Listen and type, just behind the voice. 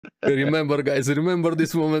Remember, guys, remember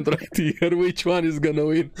this moment right here. Which one is gonna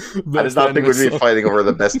win? I did Best not think anime we'd be song. fighting over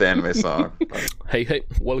the best anime song. Hey, hey,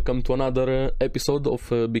 welcome to another episode of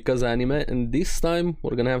Because Anime, and this time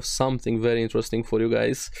we're gonna have something very interesting for you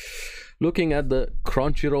guys. Looking at the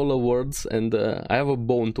Crunchyroll Awards, and I have a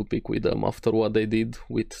bone to pick with them after what they did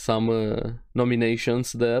with some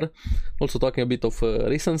nominations there. Also talking a bit of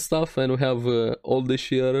recent stuff, and we have all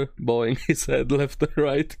this year bowing his head left and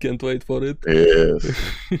right. Can't wait for it. Yes.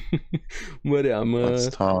 But yeah, I'm Let's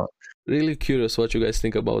talk. really curious what you guys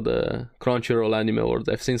think about the Crunchyroll Anime Awards.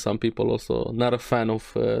 I've seen some people also not a fan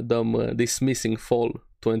of them dismissing Fall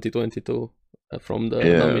 2022 from the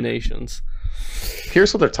Yeah. nominations.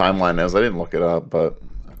 Here's what their timeline is. I didn't look it up, but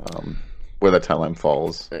where that timeline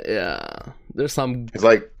falls. Yeah, there's some It's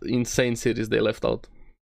like, insane series they left out.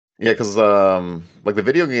 yeah, because like the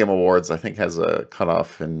Video Game Awards, I think has a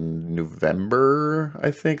cutoff in November.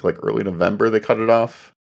 I think like early November they cut it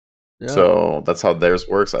off. Yeah. So that's how theirs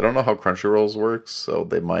works. I don't know how Crunchyroll's works, so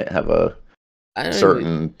they might have a I don't know,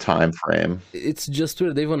 certain time frame. it's just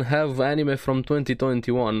weird. They even have anime from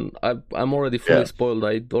 2021. I'm already fully Yeah. spoiled.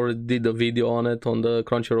 I already did a video on it on the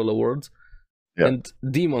Crunchyroll Awards. Yeah. And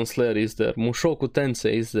Demon Slayer is there. Mushoku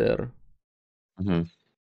Tensei is there. hmm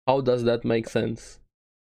How does that make sense?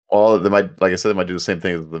 Well, they might, like I said, they might do the same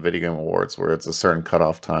thing as the Video Game Awards, where it's a certain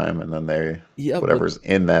cutoff time, and then they Yeah, whatever's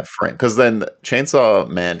in that frame. Because then Chainsaw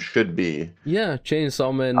Man should be, yeah,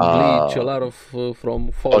 Chainsaw Man, Bleach, a lot of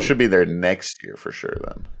from Fall. well, it should be there next year for sure.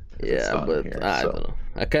 Then, if it's Yeah, done but here, I so. don't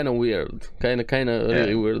know. Kind of weird. Kind of Yeah.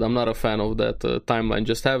 really weird. I'm not a fan of that timeline.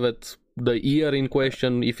 Just have it the year in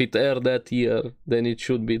question. If it aired that year, then it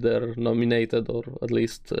should be there nominated or at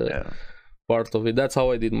least Yeah. part of it. That's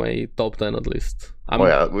how I did my top 10 at least. Oh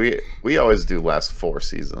yeah, we always do last 4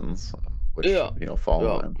 seasons, which Yeah. fall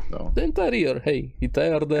Yeah. in. So The entire year, hey, it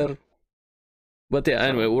aired there. But yeah,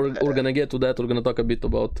 anyway, we're gonna get to that. We're gonna talk a bit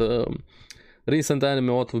about recent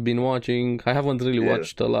anime, what we've been watching. I haven't really Yeah.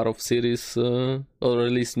 watched a lot of series, or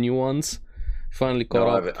at least new ones. Finally no, caught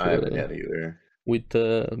up I haven't yet either. with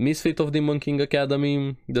Misfit of Demon King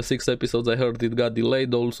Academy. The 6 episodes I heard it got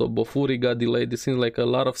delayed. Also, Bofuri got delayed. It seems like a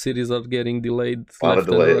lot of series are getting delayed. A lot of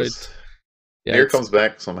left and delays. right. Yeah, Nier it's- comes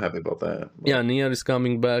back, so I'm happy about that. But yeah, Nier is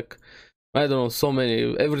coming back. I don't know, so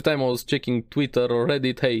many. Every time I was checking Twitter or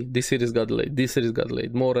Reddit, hey, this series got delayed. This series got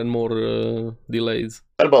delayed. More and more delays.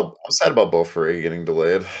 I'm sad about Bofuri getting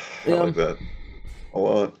delayed. Yeah. I like that a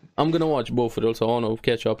lot. I'm gonna watch both of also. I want to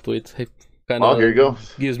catch up to it. It kind Oh, of here you go.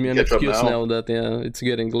 gives me an Catch up excuse now. now that it's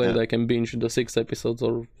getting delayed. Yeah. I can binge the 6 episodes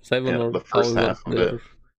or 7 Yeah, or the first however half of it.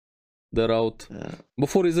 they're out. Yeah.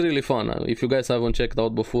 Bofuri is really fun. If you guys haven't checked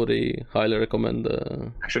out Bofuri, highly recommend.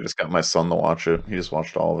 I should just got my son to watch it. He just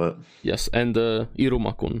watched all of it. Yes, and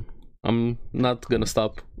Iruma-kun. I'm not gonna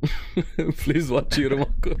stop. Please watch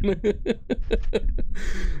Iruma-kun.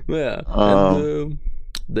 Yeah, and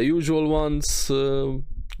the usual ones.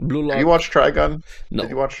 Blue Lock. Have you watched Trigun? No. Did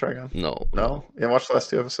you watch Trigun? No. No? You didn't watch the last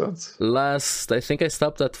 2 episodes? Last, I think I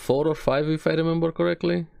stopped at 4 or 5, if I remember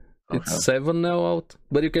correctly. Okay. It's 7 now out,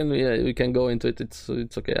 but you can go into it. It's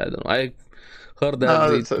okay. I don't know. I heard that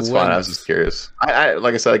No, it's fine. I was just curious. I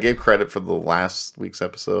like I said, I gave credit for the last week's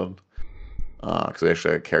episode because they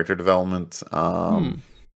actually had character development.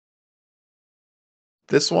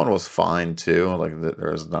 This one was fine too. Like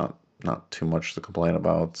there was not too much to complain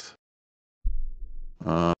about.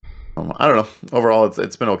 I don't know. Overall,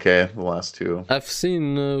 it's been okay. The last 2. I've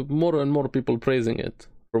seen more and more people praising it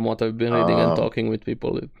from what I've been reading and talking with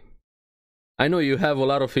people. I know you have a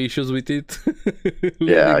lot of issues with it.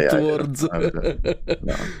 Yeah, towards No.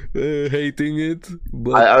 hating it.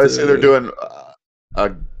 But I would say they're doing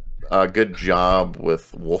a good job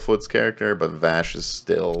with Wolfwood's character, but Vash is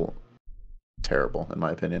still terrible in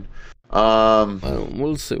my opinion.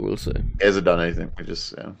 We'll see. He hasn't done anything. We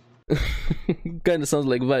just Kind of sounds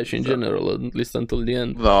like Vash in general, at least until the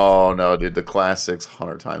end. No, dude, the classics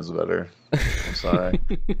 100 times better. I'm sorry.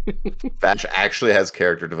 Vash actually has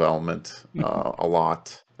character development, a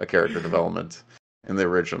lot of character development in the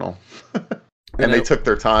original. And they took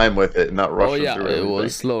their time with it, not rushing Oh yeah, through it everything.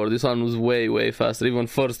 was slower. This one was way faster. Even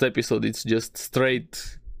first episode, it's just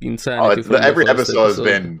straight insanity. from the Every first episode has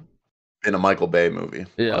been in a Michael Bay movie.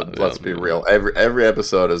 Yeah, Let's be real. Every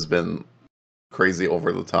episode has been crazy,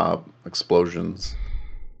 over the top explosions,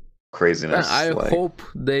 craziness. I hope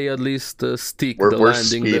they at least stick We're the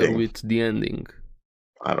landing there speeding. with the ending.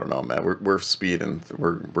 I don't know, man. We're speeding.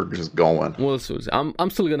 We're just going. We'll see. I'm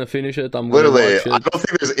still gonna finish it. I'm Literally, gonna watch I it. don't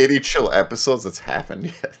think there's any chill episodes that's happened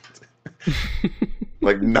yet.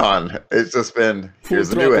 Like none. It's just been Full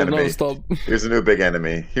here's a new throttle enemy. non-stop. Here's a new big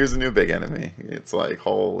enemy. Here's a new big enemy. It's like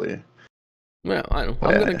holy. Yeah, I know.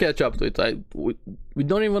 I'm gonna catch up to it. We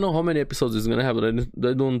don't even know how many episodes it's gonna have. I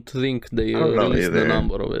don't think they I don't know released the either.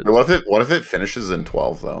 number of it. What if it finishes in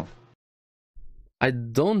 12 though? I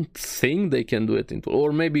don't think they can do it in 12.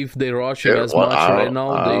 Or maybe if they're rushing Yeah, as well, much I right don't-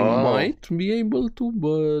 now, I they don't know. might be able to,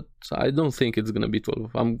 but I don't think it's gonna be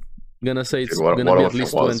 12. I'm gonna say it's Dude, what gonna be if at it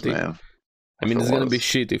least was, 20. man? I mean, If it it's gonna be was.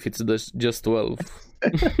 shit if it's just 12.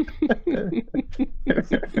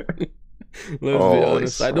 Let's be Holy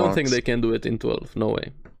honest. I don't think smokes. they can do it in 12. No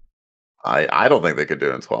way. I don't think they could do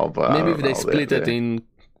it in 12, but I Maybe don't if they know. split it in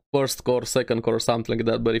first core, second core, something like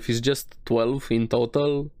that. But if it's just 12 in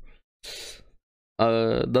total,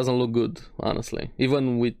 doesn't look good, honestly.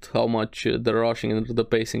 Even with how much they're rushing and the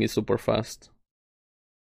pacing is super fast.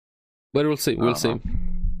 But we'll see. We'll see.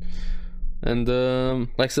 And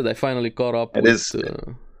like I said, I finally caught up It with. is.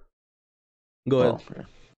 Go ahead. Oh, okay.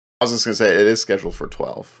 I was just gonna say it is scheduled for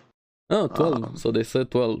 12. Oh, 12. So they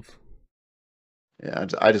said 12. Yeah,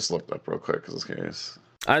 I just looked up real quick because I was curious.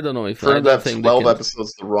 I don't know if For I don't that think 12 they can.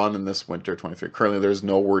 episodes to run in this winter 23. Currently, there's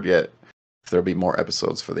no word yet if there'll be more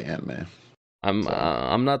episodes for the anime. I'm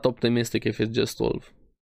not optimistic if it's just 12.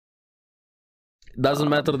 Doesn't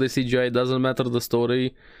matter the CGI, doesn't matter the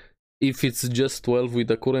story. If it's just 12 with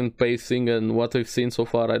the current pacing and what we've seen so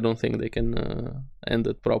far, I don't think they can end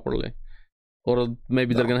it properly. Or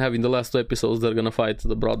maybe they're gonna have in the last 2 episodes they're gonna fight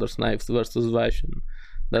the Brothers Knives versus Vash, and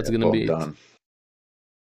that's gonna be done.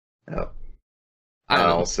 it. Yeah. I don't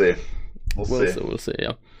know. We'll see. We'll see.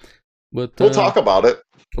 Yeah, but we'll talk about it.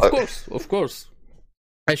 Of course.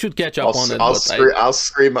 I should catch up on it. I'll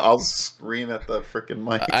scream at the freaking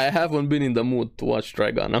mic. I haven't been in the mood to watch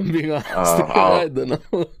Trigun. I'm being honest. Oh. I don't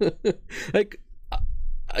know. Like,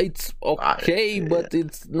 it's okay, but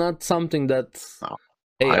it's not something that. No,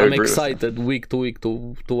 Hey, I I'm agree with excited week to week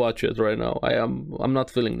to watch it right now. I'm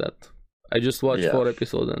not feeling that. I just watched 4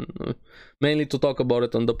 episodes and mainly to talk about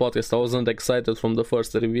it on the podcast. I wasn't excited from the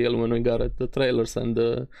first reveal when we got it, the trailers and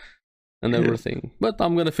everything. But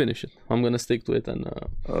I'm gonna finish it. I'm gonna stick to it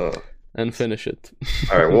and finish it.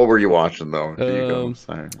 All right, what were you watching though?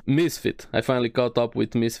 Misfit. I finally caught up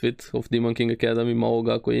with Misfit of Demon King Academy,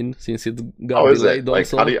 Maoga Queen, since it got How is delayed it? Like,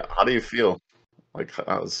 also. how do you feel? Like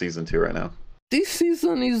season 2 right now? This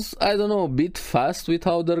season is, I don't know, a bit fast with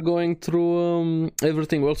how they're going through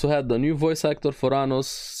everything. We also had the new voice actor for Anos,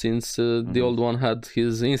 since the old one had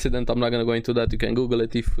his incident. I'm not gonna go into that. You can Google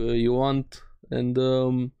it if you want.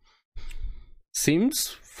 And seems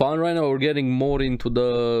fun right now. We're getting more into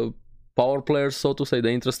the power players, so to say, the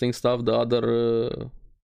interesting stuff, the other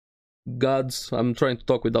gods. I'm trying to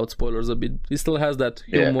talk without spoilers a bit. He still has that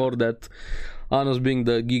humor that Anos, being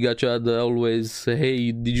the Giga Chad, always,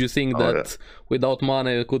 hey, did you think that without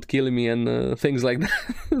mana you could kill me, and things like that.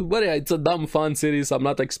 But yeah, it's a dumb fun series. I'm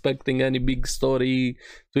not expecting any big story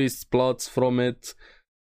twists, plots from it.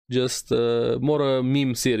 Just more a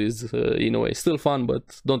meme series in a way. Still fun,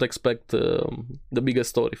 but don't expect the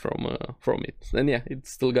biggest story from it. And yeah, it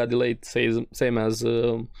still got delayed, same as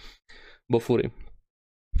Bofuri.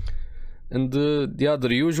 And the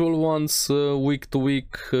other usual ones, week to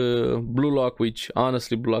week, Blue Lock, which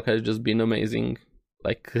honestly, Blue Lock has just been amazing.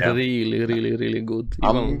 Like, really, really, really good.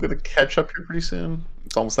 I'm going to catch up here pretty soon.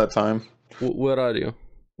 It's almost that time. Where are you?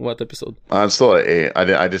 What episode? I'm still at 8.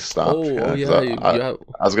 I just stopped. Oh yeah.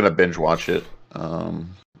 I was going to binge watch it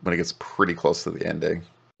when it gets pretty close to the ending.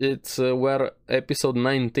 It's we're episode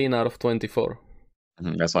 19 out of 24.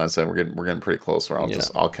 That's why I said we're getting pretty close. Where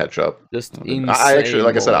I'll catch up. Just insane. I actually,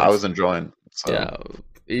 like I said, I was enjoying. So. Yeah,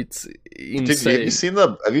 it's insane.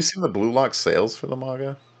 Have you seen the Blue Lock sales for the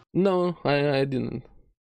manga? No, I didn't.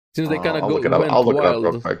 Since they kind of I'll look it up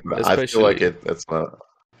real quick. I feel like it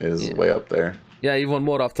is way up there. Yeah, even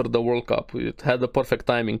more after the World Cup. It had the perfect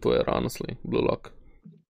timing to air, honestly. Blue Lock.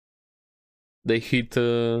 They hit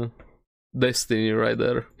destiny right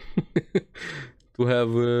there. To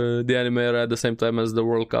have the anime at the same time as the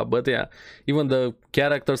World Cup. But yeah, even the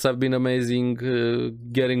characters have been amazing,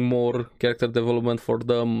 getting more character development for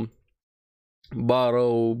them.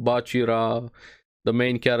 Barrow, Bachira, the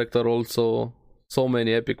main character also. So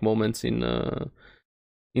many epic moments in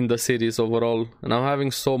the series overall. And I'm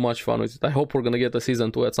having so much fun with it. I hope we're gonna get a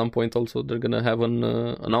season 2 at some point also. They're gonna have an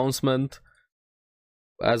announcement.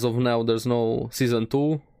 As of now, there's no season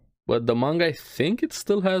 2. But the manga, I think it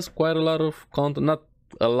still has quite a lot of content. Not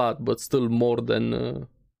a lot, but still more than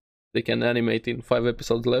they can animate in 5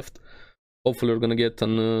 episodes left. Hopefully we're gonna get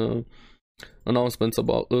an announcement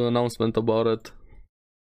about it.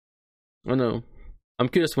 I don't know. I'm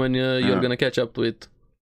curious when you're gonna catch up to it.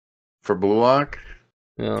 For Blue Lock?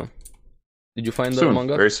 Yeah. Did you find the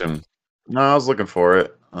manga? Very soon. No, I was looking for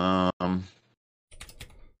it.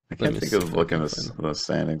 I Let can't me think see of if I looking can at find it. the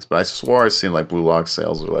standings, but I swore I seen like Blue Lock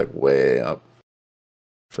sales are like way up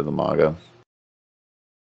for the manga.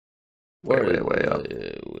 Where Way up.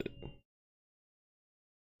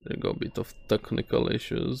 There go a bit of technical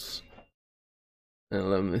issues.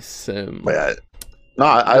 And let me see. But yeah, no,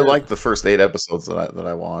 I like the first 8 episodes that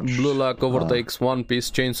I watched. Blue Lock overtakes One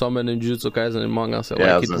Piece, Chainsaw Man, and Jujutsu Kaisen in manga. So Yeah,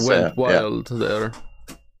 I like was it gonna went say, wild there.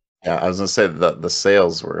 Yeah, I was gonna say that the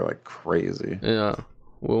sales were like crazy. Yeah.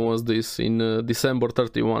 When was this? In December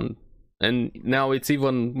 31. And now it's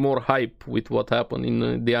even more hype with what happened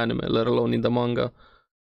in the anime, let alone in the manga.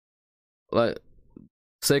 Like,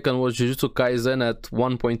 second was Jujutsu Kaisen at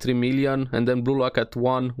 1.3 million, and then Blue Lock at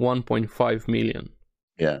 1.5 million.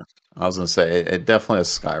 Yeah, I was gonna say it definitely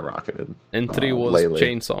has skyrocketed. And 3 was lately.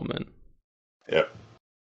 Chainsaw Man. Yep.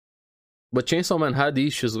 But Chainsaw Man had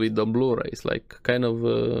issues with the Blu-rays, like kind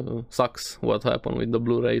of sucks what happened with the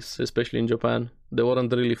Blu-rays, especially in Japan. They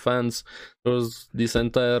weren't really fans. There was this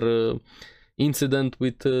entire incident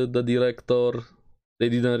with the director. They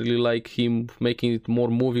didn't really like him making it more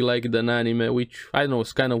movie-like than anime, which I don't know,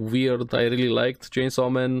 is kind of weird. I really liked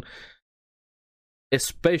Chainsaw Man,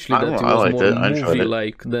 especially that it was more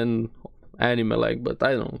movie-like than anime-like, but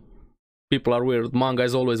I don't know. People are weird. Manga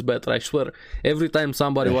is always better. I swear. Every time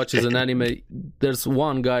somebody watches an anime, there's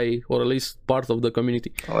one guy, or at least part of the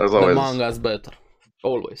community. The manga's better.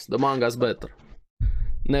 Always. The manga's better.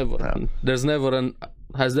 Never. Yeah. There's never an.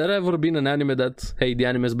 Has there ever been an anime that, hey, the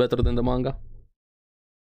anime is better than the manga?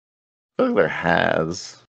 I think there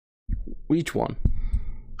has. Which one?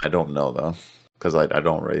 I don't know though, because I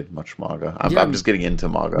don't read much manga. I'm just getting into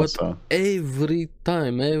manga. But so every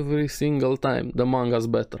single time, the manga's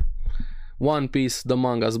better. One Piece, the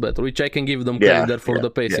manga's better, which I can give them credit for the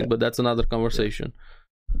pacing, but that's another conversation.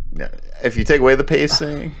 Yeah, if you take away the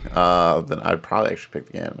pacing, then I'd probably actually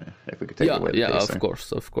pick the anime. If we could take away the pacing.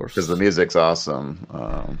 Of course. Because the music's awesome.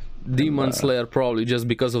 Demon Slayer probably just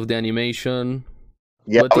because of the animation.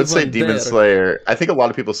 Yeah, but I would say Demon Slayer. I think a lot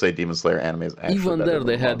of people say Demon Slayer anime is actually even there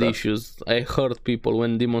they had issues. I heard people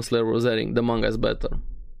when Demon Slayer was airing, the manga is better.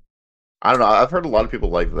 I don't know. I've heard a lot of people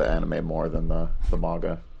like the anime more than the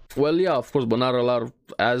manga. Well, yeah, of course, but not a lot.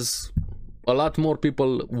 As a lot more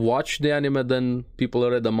people watch the anime than people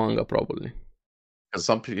read the manga, probably. Because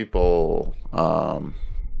some people, I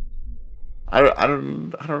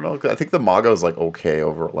don't know. I think the manga was like okay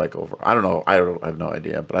over. I don't know. I have no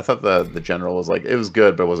idea. But I thought the general was like it was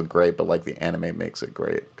good, but it wasn't great. But like the anime makes it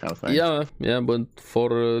great, kind of thing. Yeah. But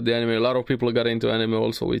for the anime, a lot of people got into anime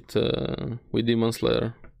also with Demon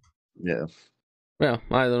Slayer. Yeah. Yeah,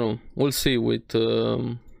 I don't know. We'll see with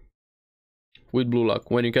Blue Lock.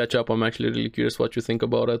 When you catch up, I'm actually really curious what you think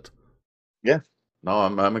about it. Yeah. No,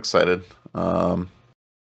 I'm excited. That'll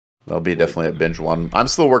be definitely a binge one. I'm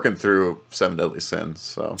still working through 7 Deadly Sins,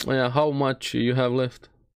 so. Yeah, how much you have left?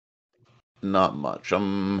 Not much. What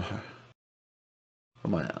am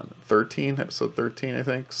I on? 13? Episode 13, I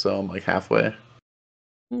think. So I'm like halfway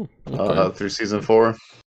through season 4.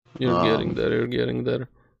 You're getting there.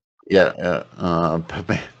 Yeah. But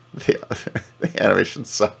man, the animation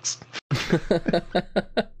sucks.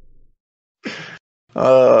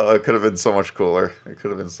 It could have been so much cooler.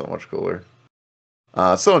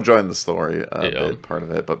 Still enjoying the story bit, part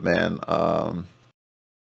of it, but man,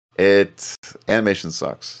 animation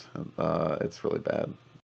sucks. It's really bad.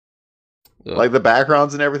 Yeah. Like the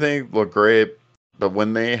backgrounds and everything look great, but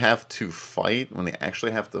when they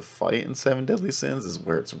actually have to fight in 7 Deadly Sins is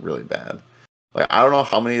where it's really bad. Like I don't know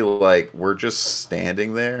how many we're just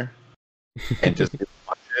standing there and just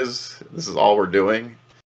punches. This is all we're doing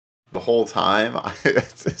the whole time.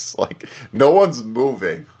 It's like no one's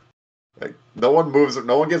moving. Like no one moves.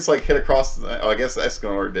 No one gets hit across the map. I guess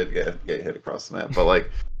Escanor did get hit across the map, but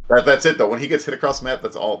that's it though. When he gets hit across the map,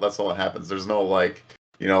 that's all that happens. There's no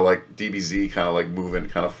DBZ kind of moving,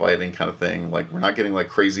 kind of fighting, kind of thing. We're not getting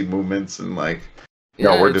crazy movements and we're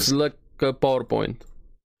just like a PowerPoint.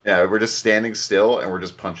 Yeah, we're just standing still and we're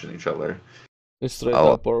just punching each other. It's straight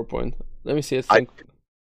up PowerPoint. Let me see. I think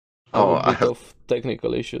a bit of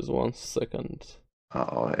technical issues. 1 second.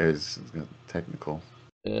 It is technical.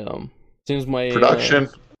 Yeah. Seems my production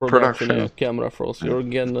camera froze. You're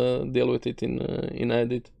gonna deal with it in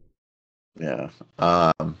edit. Yeah.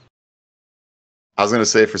 I was gonna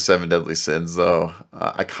say for 7 Deadly Sins though,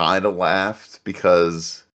 I kind of laughed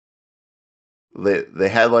because they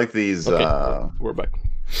had these. Okay, we're back.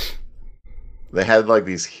 They had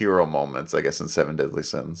these hero moments, I guess, in 7 Deadly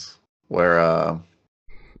Sins, where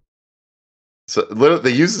so literally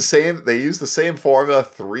they use the same formula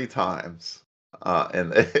 3 times,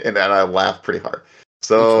 and I laughed pretty hard.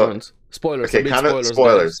 So Spoilers, Okay, a bit kind of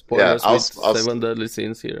spoilers, guys. Yeah, Spoilers I'll with 7 deadly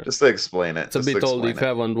scenes here. just to explain it. It's a bit old if you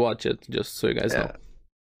haven't watched it, just so you guys know.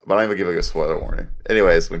 But I'm gonna give a spoiler warning.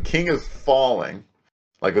 Anyways, when King is falling,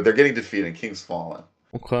 like when they're getting defeated and King's falling.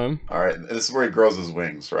 Okay. All right, and this is where he grows his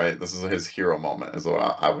wings, right? This is his hero moment, is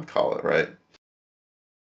what I would call it, right?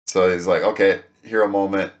 So he's like, okay, hero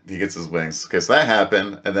moment. He gets his wings. Okay, so that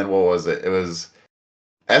happened, and then what was it? It was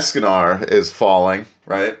Escanor is falling,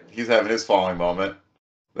 right? He's having his falling moment.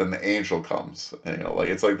 Then the angel comes, and like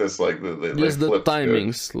it's like this, like just the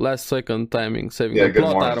timings, last second timing, saving yeah, the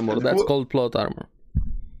plot armor. That's called plot armor.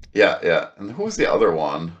 Yeah. And who was the other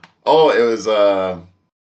one? Oh, it was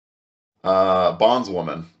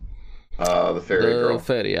Bondswoman, the fairy girl.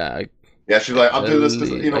 Fairy, yeah. Yeah, she's like, I'm doing this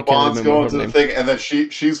because Bond's going to the thing, and then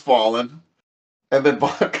she's fallen. And then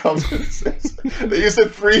Bond comes and says, they used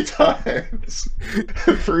it 3 times.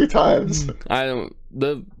 3 times. I don't.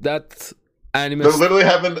 That anime. They're literally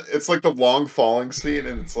having. It's like the long falling scene,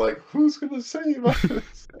 and it's like, who's gonna save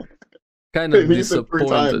us? Kind of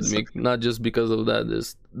disappointed me, not just because of that.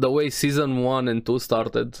 Just the way season 1 and 2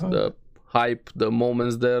 started, the hype, the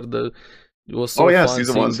moments there. It was so fun.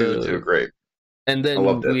 Season 1, season 2, great. And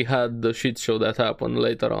then we had the shit show that happened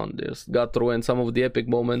later on. Just got ruined some of the epic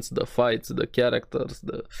moments, the fights, the characters,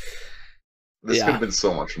 This could have been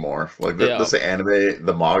so much more. Like this anime,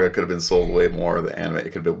 the manga could have been sold way more. The anime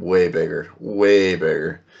could have been way bigger.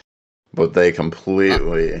 But they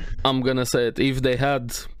completely. I'm gonna say it. If they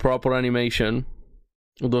had proper animation,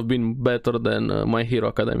 it would have been better than My Hero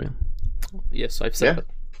Academia. Yes, I've said it.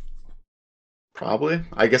 Probably.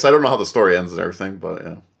 I guess I don't know how the story ends and everything, but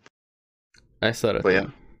yeah. I said it. But yeah.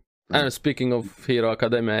 And speaking of Hero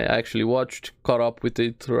Academia, I actually caught up with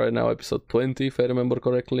it right now, episode 20, if I remember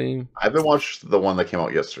correctly. I haven't watched the one that came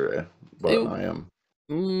out yesterday, but I am.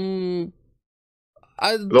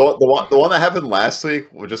 The one that happened last week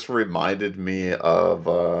just reminded me of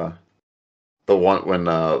the one when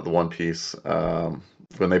the One Piece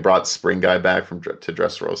when they brought Spring Guy back to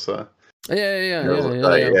Dressrosa. Yeah.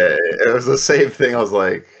 It was the same thing. I was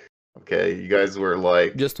like, okay, you guys were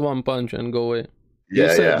like just one punch and go away. Yeah, you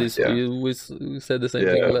said this. Yeah. We said the same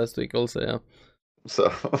thing last week also. Yeah. So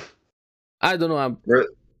I don't know.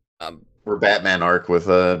 We're Batman arc with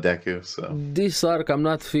Deku. So this arc, I'm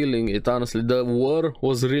not feeling it honestly. The war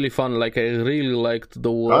was really fun. Like I really liked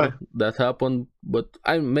the war that happened, but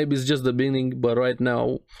maybe it's just the beginning. But right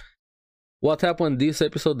now, what happened this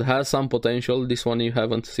episode has some potential. This one you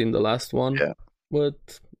haven't seen the last one. Yeah.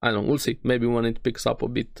 But I don't know. We'll see. Maybe when it picks up a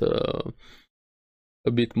bit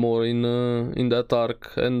more in that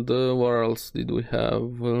arc. And where else did we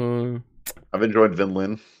have? I've enjoyed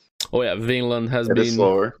Vinland. Oh yeah, Vinland has been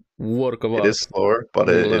slower. Work of art. It is slower, but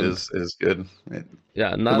it is good.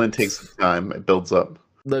 Vinland takes time. It builds up.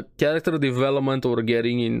 The character development we're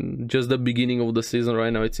getting in just the beginning of the season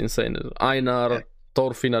right now, it's insane. Einar,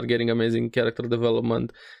 Thorfinn are getting amazing character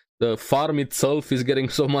development. The farm itself is getting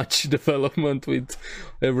so much development with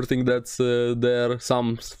everything that's there.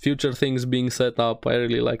 Some future things being set up. I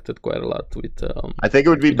really liked it quite a lot. With I think it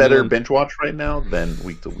would be better binge watch right now than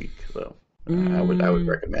week to week, though. I would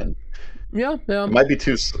recommend. Yeah. It might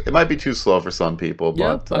be too slow for some people,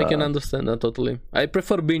 but I can understand that totally. I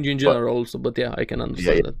prefer binge in general also, but yeah, I can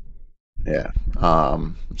understand that. Yeah.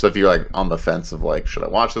 So if you're like on the fence of like, should I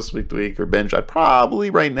watch this week to week or binge? I'd probably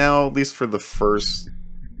right now, at least for the first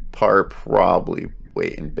part, probably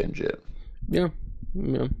wait and binge it. Yeah.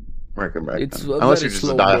 Recommend. It's unless you're just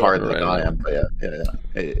a diehard like I am. But yeah.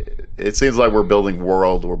 It seems like we're building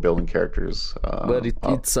world, we're building characters. But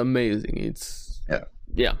it's amazing. It's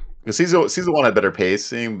yeah. Because season 1 had better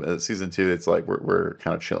pacing. Season 2, it's like we're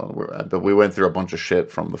kind of chilling. But we went through a bunch of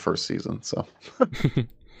shit from the first season, so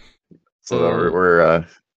we're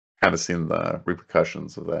kind of seeing the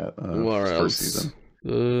repercussions of that first season.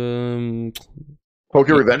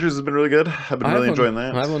 Tokyo Revengers has been really good. I've been really enjoying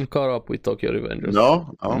that. I haven't caught up with Tokyo Revengers.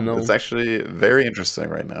 No, it's actually very interesting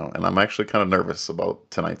right now, and I'm actually kind of nervous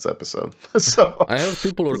about tonight's episode. So I have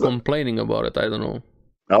people who are complaining about it. I don't know.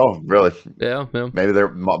 Oh, really? Yeah. Maybe they're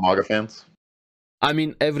manga fans. I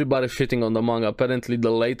mean, everybody's shitting on the manga. Apparently,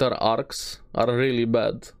 the later arcs are really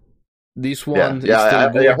bad. This one is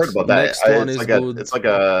still good. I heard about that. Next one is good. It's like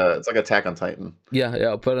Attack on Titan. Yeah,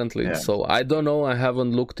 apparently. Yeah. So I don't know. I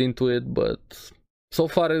haven't looked into it, but so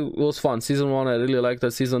far it was fun. Season 1, I really liked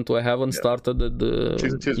it. Season 2, I haven't started the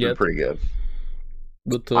Season 2's been pretty good.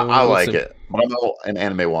 But I like it. But I'm an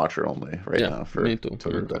anime watcher only now for me too.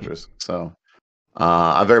 Tokyo Revengers. So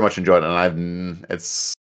I very much enjoyed it, and I don't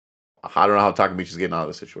know how Takamichi's getting out of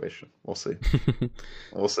the situation. We'll see.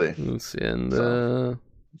 We'll see. And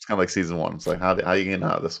it's kind of like season 1. It's like how are you getting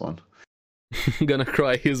out of this one? gonna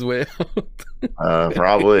cry his way out.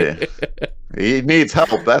 Probably. He needs help,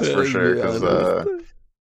 that's for Let's sure, be because honest.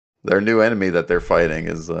 their new enemy that they're fighting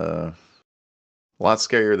is a lot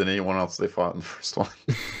scarier than anyone else they fought in the first one.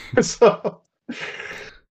 So,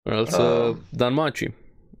 Or else Danmachi.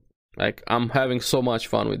 Like, I'm having so much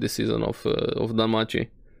fun with this season of Danmachi.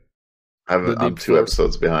 I'm 2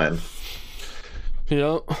 episodes behind.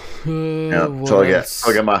 Yeah. Yeah, until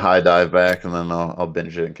I get my high dive back, and then I'll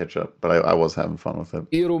binge it and catch up. But I was having fun with it.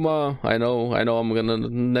 Iruma, I know I'm gonna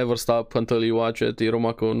never stop until you watch it.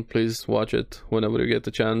 Iruma-kun, please watch it whenever you get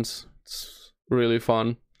the chance. It's really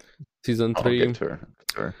fun. Season 3. I'll get to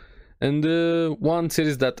her. And one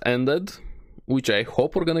series that ended, which I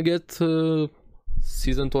hope we're gonna get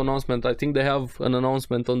season 2 announcement. I think they have an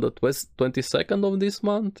announcement on the 22nd of this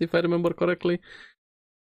month, if I remember correctly.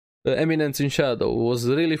 Eminence in Shadow was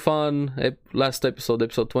really fun. Last episode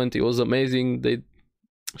 20, was amazing. They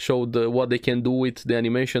showed what they can do with the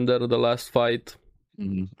animation there, the last fight.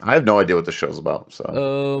 I have no idea what the show's about.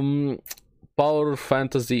 So power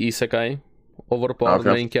fantasy isekai, overpowered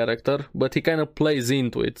main character, but he kind of plays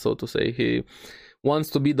into it, so to say. He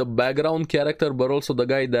wants to be the background character, but also the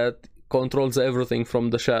guy that controls everything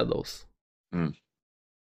from the shadows.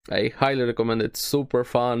 I highly recommend it. Super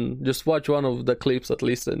fun. Just watch one of the clips at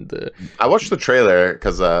least. And I watched the trailer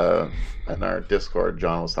because in our Discord,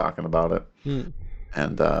 John was talking about it.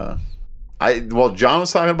 And John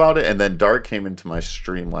was talking about it, and then Dark came into my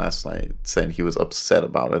stream last night saying he was upset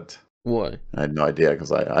about it. Why? I had no idea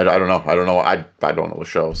because I don't know. I don't know the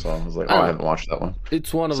show, so I was like, I haven't watched that one.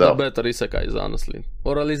 It's one of the better isekais, honestly,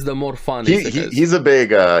 or at least the more fun. He's a big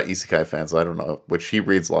isekai fan, so I don't know. Which he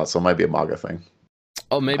reads a lot, so it might be a manga thing.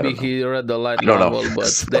 Oh, maybe he read the light novel, but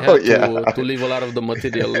so, they had to leave a lot of the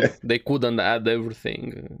material. They couldn't add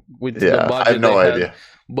everything with the budget. I have no idea.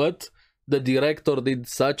 But the director did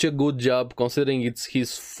such a good job, considering it's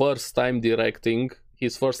his first time directing,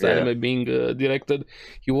 his first anime being directed.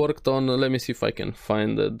 He worked on, let me see if I can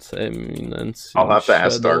find it. Eminence I'll have to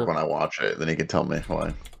ask Dark when I watch it, then he can tell me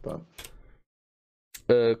why.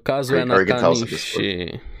 Kazuya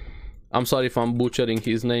Nakanishi. I'm sorry if I'm butchering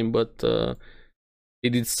his name, but he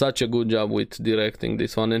did such a good job with directing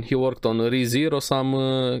this one, and he worked on ReZero,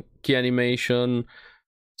 some key animation,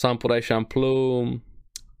 Samurai Champloo,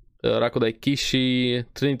 Rakudai Kishi,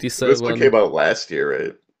 Trinity 7. This one came out last year,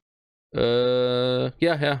 right?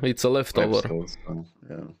 Yeah, it's a leftover.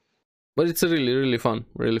 But it's really, really fun,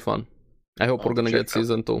 really fun. I hope we're gonna get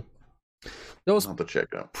season 2. That was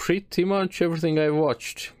pretty much everything I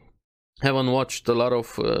watched. Haven't watched a lot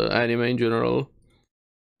of anime in general.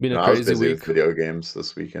 Been a crazy week. With video games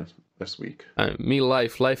this week.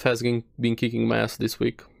 Life has been kicking my ass this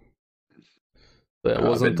week. There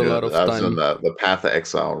wasn't a lot of time. I was in the Path of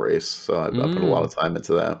Exile race, so I put a lot of time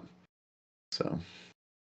into that. So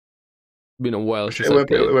been a while. It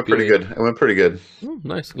went pretty good. It went pretty good. Oh,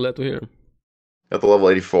 nice, glad to hear. Got the level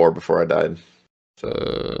 84 before I died.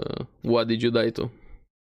 So what did you die to?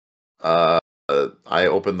 I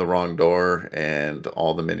opened the wrong door, and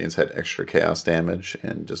all the minions had extra chaos damage,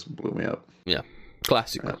 and just blew me up. Yeah,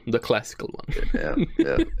 classical, the classical one. Yeah.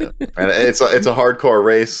 And it's a hardcore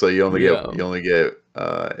race, so you only get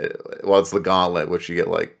it's the gauntlet, which you get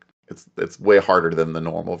like it's way harder than the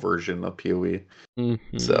normal version of PoE.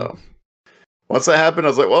 So once that happened,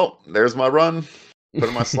 I was like, well, there's my run. Put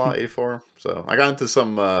in my slot 84. So I got into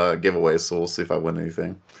some giveaways, so we'll see if I win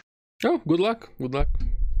anything. Oh, good luck.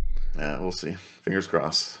 Yeah, we'll see. Fingers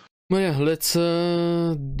crossed. Well, yeah, let's...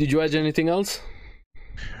 did you add anything else?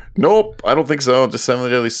 Nope, I don't think so. Just Seven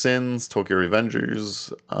Deadly Sins, Tokyo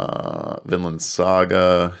Revengers, Vinland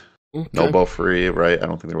Saga, no Bofuri, right? I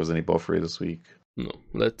don't think there was any Bofuri this week. No,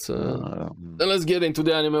 let's get into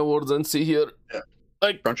the anime awards and see here. Yeah.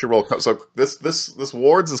 Like Crunchyroll. So this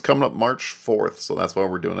awards is coming up March 4th, so that's why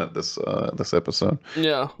we're doing it this episode.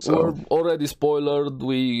 Yeah, we're already spoiled.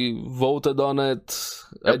 We voted on it.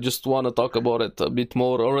 Yep. I just want to talk about it a bit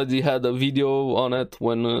more. Already had a video on it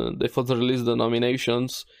when they first released the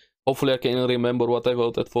nominations. Hopefully I can remember what I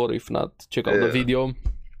voted for. If not, check out the video.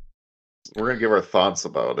 We're gonna give our thoughts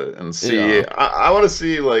about it and see. Yeah. I want to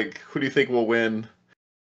see, like, who do you think will win?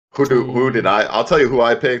 Who did I? I'll tell you who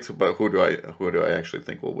I picked, but who do I actually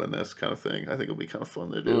think will win this kind of thing? I think it'll be kind of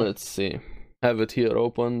fun to do. Let's see. Have it here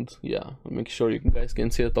opened. Yeah, make sure you guys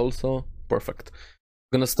can see it also. Perfect.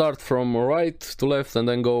 I'm gonna start from right to left and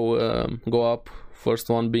then go up. First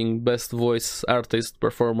one being best voice artist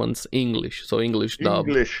performance English. So English dub.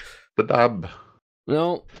 The dub.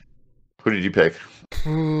 No. Who did you pick?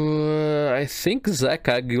 I think Zach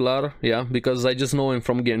Aguilar. Yeah, because I just know him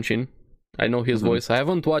from Genshin. I know his voice. I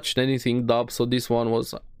haven't watched anything dub, so this one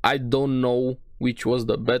was I don't know which was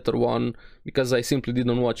the better one because I simply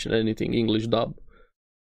didn't watch anything English dub.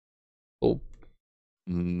 So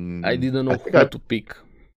I didn't know who to pick.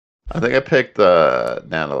 I think I picked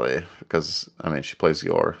Natalie because I mean she plays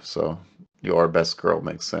Yor, so Yor best girl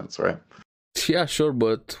makes sense, right? Yeah, sure,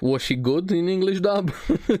 but was she good in English dub?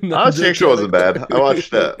 I think she wasn't bad. I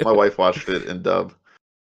watched that. My wife watched it in dub,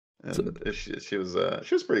 and she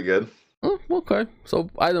was pretty good. Oh, okay. So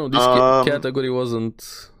I don't know. This category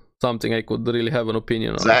wasn't something I could really have an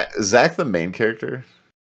opinion on. Zach, the main character.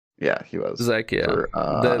 Yeah, he was. Zach, yeah. For,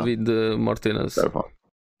 David Martinez.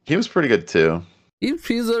 He was pretty good too. If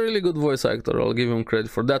he's a really good voice actor, I'll give him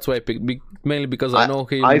credit for. That's why I picked, mainly because I know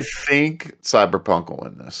him. I think Cyberpunk will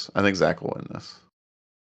win this. I think Zach will win this.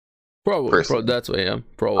 Probably. That's why, yeah.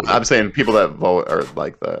 Probably. I'm saying people that vote are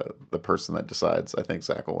like the person that decides. I think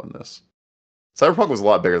Zach will win this. Cyberpunk was a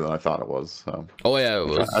lot bigger than I thought it was. So. Oh yeah, it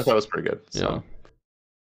was. I thought it was pretty good. So.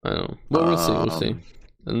 Yeah, I know. But we'll see. We'll see.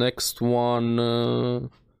 The next one,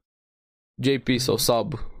 JP. So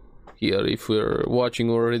sub here, if we're watching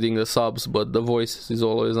or reading the subs, but the voice is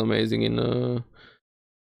always amazing in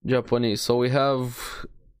Japanese. So we have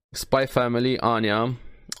Spy Family Anya.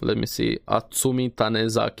 Let me see, Atsumi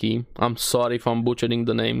Tanezaki. I'm sorry if I'm butchering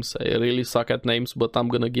the names. I really suck at names, but I'm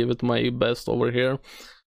gonna give it my best over here.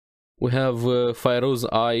 We have Fairouz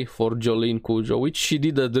Ai for Jolene Kujo, which she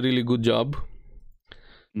did a really good job.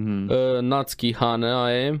 Natsuki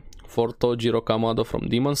Hanae for Tojiro Kamado from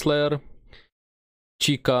Demon Slayer.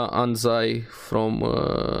 Chika Anzai from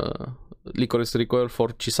Licorice Recoil for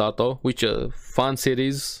Chisato, which fan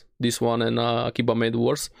series. This one and Akiba made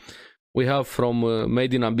worse. We have from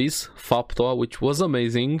Made in Abyss, Faptoa, which was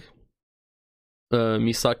amazing.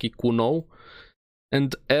 Misaki Kuno.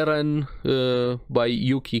 And Eren by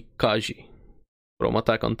Yuki Kaji from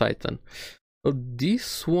Attack on Titan.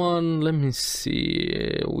 This one, let me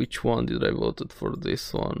see. Which one did I voted for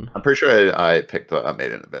this one? I'm pretty sure I picked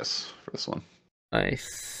Made in Abyss for this one.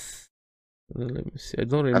 Nice. Let me see. I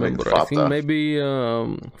don't remember. I think maybe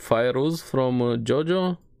Fairouz from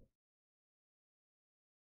JoJo.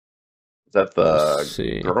 Is that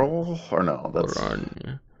the girl or no? That's...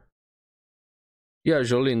 Yeah,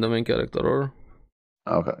 Jolene, the main character, or?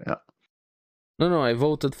 Okay, yeah. No, I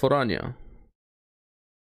voted for Anya.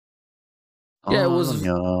 Yeah, it was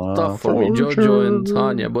tough for me, Jojo and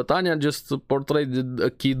Anya, but Anya just portrayed a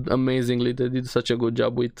kid amazingly. They did such a good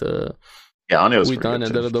job with Anya was with Anya.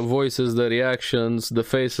 The voices, the reactions, the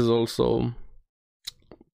faces also.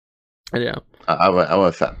 Yeah. I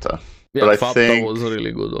went Fapta. Yeah, but Fapta was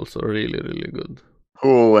really good also. Really, really good. Who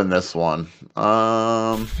will win this one?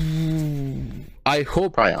 I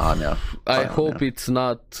hope probably Anya. I hope it's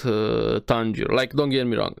not Tanjiro. Like, don't get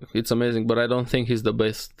me wrong, it's amazing, but I don't think he's the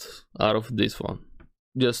best out of this one.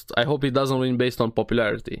 Just I hope he doesn't win based on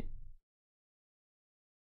popularity.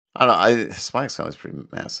 I don't know. Spike's is pretty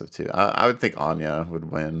massive too. I would think Anya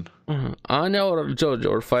would win. Anya or Jojo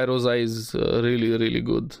or Fairouz is really, really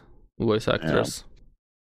good voice actress. Yeah.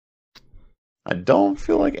 I don't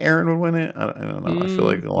feel like Eren would win it. I don't know. I feel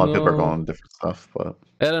like a lot of people are going different stuff, but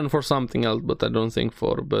Eren for something else, but I don't think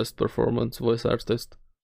for best performance voice artist.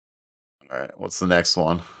 All right, what's the next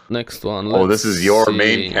one? Next one. Oh, this is your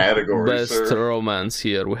main category, Best romance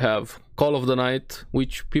here. We have Call of the Night,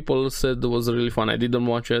 which people said was really fun. I didn't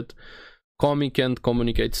watch it. Comic and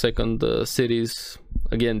Communicate second series.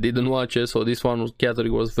 Again, didn't watch it, so this one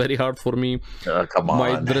category was very hard for me. Come on.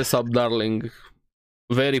 My Dress Up Darling.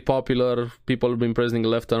 Very popular. People have been praising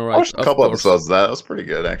left and right. I watched a couple episodes of that. That was pretty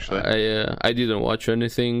good, actually. I didn't watch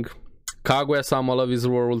anything. Kaguya-sama Love is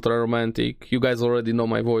War Ultra Romantic. You guys already know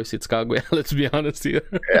my voice. It's Kaguya. Let's be honest here.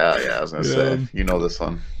 Yeah, I was gonna say. You know this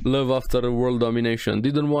one. Love After World Domination.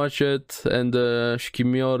 Didn't watch it. And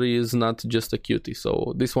Shikimori is not just a cutie.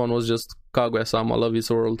 So this one was just Kaguya-sama Love is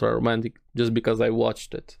War Ultra Romantic. Just because I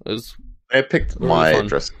watched it. I picked my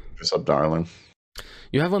Dress Up Darling.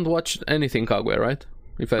 You haven't watched anything Kaguya, right?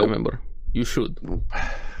 If I remember, you should.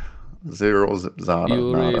 Zero Zara.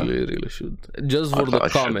 You really should. Just for the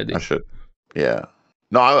comedy. I should. Yeah.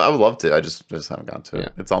 No, I would love to. I just haven't gotten to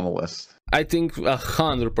it. It's on the list. I think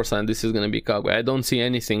 100% this is gonna be Kaguya. I don't see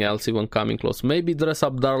anything else even coming close. Maybe Dress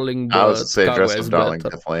Up Darling. But I was say Kaguya Dress Up Darling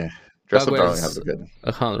better. Definitely. Dress Up Darling has a good.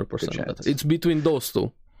 100%. It's between those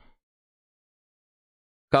two.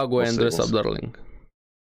 Kaguya and Dress Up Darling.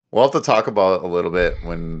 We'll have to talk about it a little bit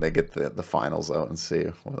when they get the finals out and see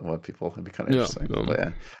what people would be kind of interesting. But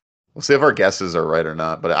yeah, we'll see if our guesses are right or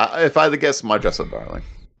not. But if I had to guess, my Dress Up Darling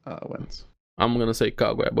wins. I'm gonna say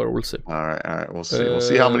Kaguya, but we'll see. All right. We'll see. We'll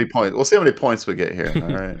see how many points. We'll see how many points we get here.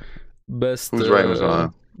 All right. Best. Who's right? Who's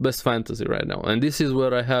wrong? Best fantasy right now, and this is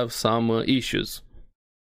where I have some issues.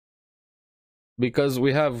 because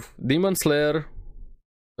we have Demon Slayer,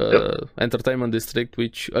 Entertainment District,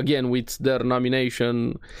 which again with their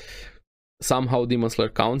nomination, somehow Demon Slayer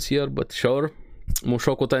counts here, but sure.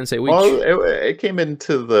 Mushoku Tensei, which it came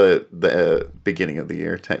into the beginning of the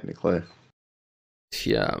year technically.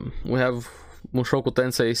 Yeah, we have Mushoku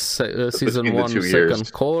Tensei season 1 second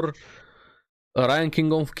years. core,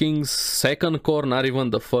 Ranking of Kings second core, not even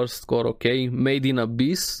the first core. Okay, Made in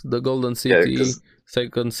Abyss, the Golden City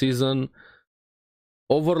second season,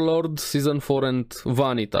 Overlord season 4, and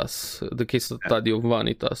Vanitas, the case study of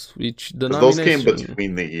Vanitas, which the nomination... Those came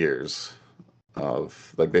between the years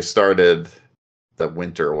of like they started the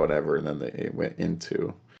winter or whatever, and then they went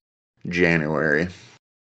into January.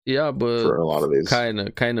 Yeah, but for a lot of these,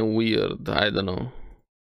 kind of weird. I don't know.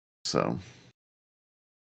 So,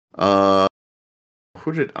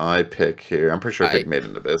 who did I pick here? I'm pretty sure I picked Made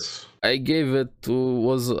in Abyss. I gave it to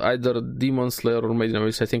was either Demon Slayer or Made in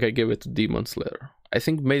Abyss. I think I gave it to Demon Slayer. I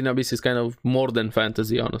think Made in Abyss is kind of more than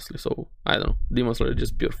fantasy, honestly. So I don't know. Demon Slayer is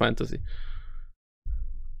just pure fantasy.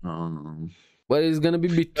 But it's gonna be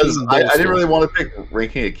between. I didn't really want to pick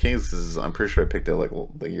Ranking of Kings because I'm pretty sure I picked it like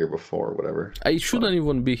the year before or whatever. I shouldn't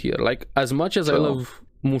even be here. Like, as much as I love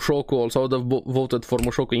Mushoku, also I would have voted for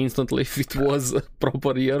Mushoku instantly if it was a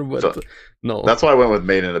proper year, but no. That's why I went with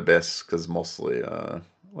Made in Abyss, because mostly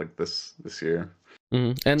like this year.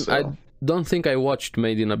 And I don't think I watched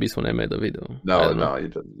Made in Abyss when I made the video. No, you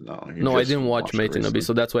didn't. No, I didn't watch Made in Abyss,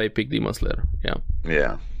 so that's why I picked Demon Slayer.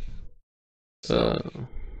 Yeah. So.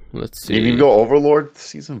 Let's see. You can go Overlord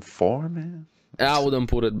season 4, man. I wouldn't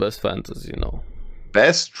put it best fantasy, no.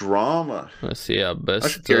 Best drama. Let's see,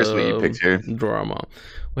 best I'm curious what you picked here. Drama.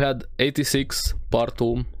 We had 86 Part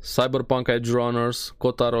 2, Cyberpunk Edge Runners,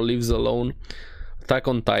 Kotaro Lives Alone, Attack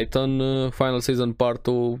on Titan Final Season Part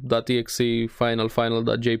 2, .exe,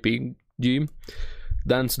 final.jpg,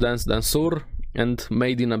 Dance Dance Danseur, and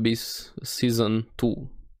Made in Abyss Season 2.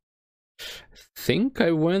 I think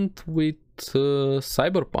I went with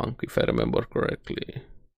Cyberpunk, if I remember correctly.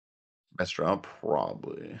 Best drama,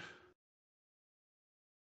 probably.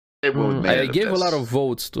 I gave a lot of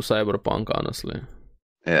votes to Cyberpunk, honestly.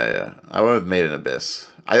 Yeah. I went with Made in Abyss.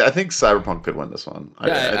 I think Cyberpunk could win this one.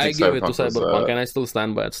 I gave it to Cyberpunk, and I still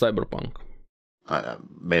stand by it. Cyberpunk.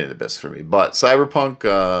 Made in Abyss for me, but Cyberpunk,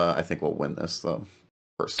 I think will win this though.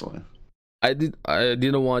 Personally, I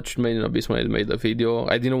didn't watch Made in Abyss when I made the video.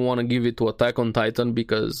 I didn't want to give it to Attack on Titan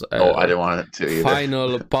because I didn't want it to either.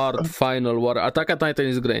 final Attack on Titan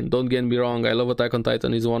is great. Don't get me wrong. I love Attack on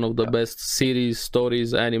Titan. It's one of the best series,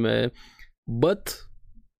 stories, anime. But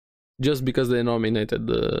just because they nominated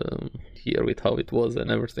here with how it was and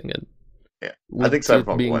everything, and I think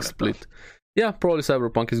Cyberpunk being won split. Probably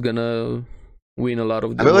Cyberpunk is gonna win a lot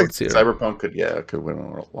of the awards here. Cyberpunk could win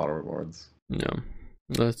a lot of awards. Yeah.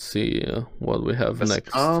 Let's see what we have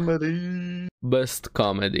next. Best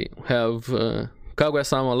comedy. We have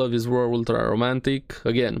Kaguya-sama Love is War Ultra Romantic.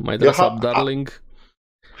 Again, my dress up darling.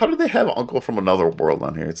 How do they have Uncle from Another World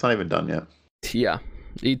on here? It's not even done yet. Yeah.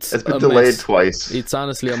 It's been delayed twice. It's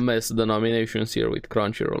honestly a mess, the nominations here with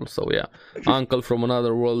Crunchyroll. So Uncle from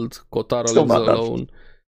Another World, Kotaro Lives Alone,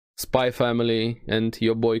 Spy Family, and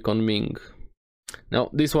Your Boy Konming. Now,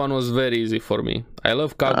 this one was very easy for me. I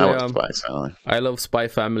love Kaguya. I love Spy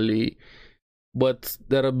Family. But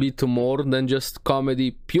there are a bit more than just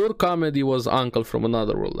comedy. Pure comedy was Uncle from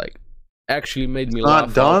Another World. Like, actually made me laugh.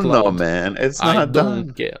 It's not done though, man. It's not done. I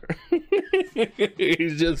don't care.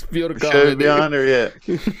 It's just pure comedy. Shouldn't be on there yet.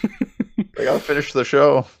 I gotta finish the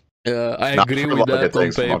show. I agree with that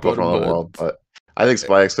on paper, but I think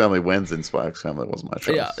Spy X Family wins, and Spy X Family was my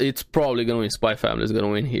choice. Yeah, it's probably gonna win. Spy Family is gonna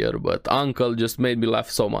win here, but Uncle just made me laugh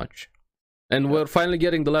so much. And we're finally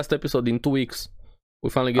getting the last episode in 2 weeks. We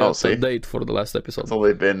finally get a date for the last episode. It's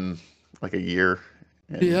only been like a year.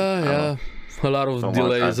 Yeah. A lot of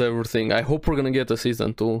delays, everything. I hope we're gonna get a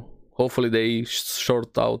season 2. Hopefully they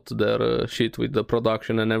sort out their shit with the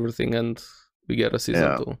production and everything, and we get a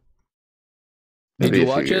season 2. Did you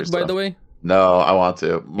watch it, by the way? No, I want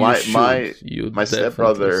to. My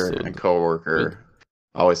stepbrother and coworker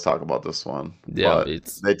always talk about this one. Yeah,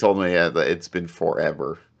 they told me that it's been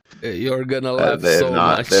forever. You're gonna laugh so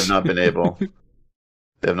much. They've not been able.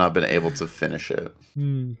 They've not been able to finish it.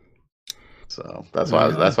 So that's why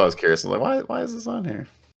I was curious. I'm like, why is this on here?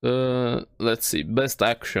 Let's see. Best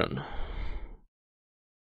action.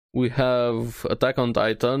 We have Attack on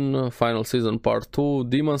Titan, Final Season Part 2,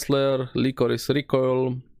 Demon Slayer, Licorice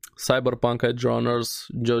Recoil, Cyberpunk Edge Runners,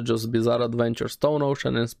 JoJo's Bizarre Adventure, Stone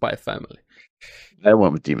Ocean, and Spy Family. I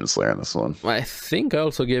went with Demon Slayer on this one. I think I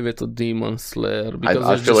also gave it to Demon Slayer because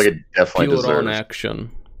I feel like it definitely pure deserves on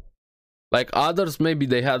action. Like others, maybe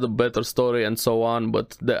they had a better story and so on,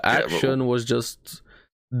 but the action was just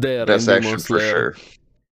there. Best in action Demon for Slayer. sure.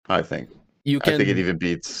 I think it even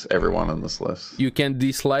beats everyone on this list. You can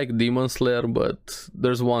dislike Demon Slayer, but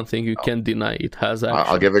there's one thing you can't deny: it has action.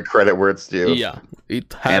 I'll give it credit where it's due. Yeah,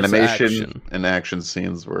 it has animation action. And action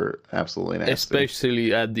scenes were absolutely nasty.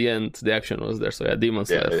 Especially at the end, the action was there. So yeah, Demon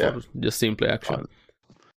Slayer for just simply action.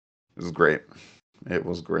 It was great. It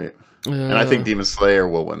was great. And I think Demon Slayer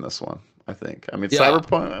will win this one. I think. I mean,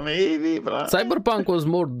 Cyberpunk maybe, but Cyberpunk was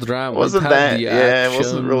more drama. Wasn't that? Yeah, it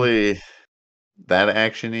wasn't really that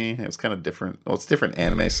actiony. It was kind of different. Well, it's different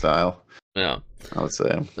anime style. Yeah, I would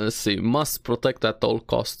say. Let's see. Must protect at all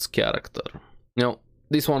costs character.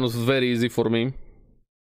 This one was very easy for me.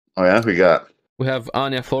 Oh yeah, we have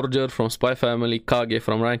Anya Forger from Spy Family, Kage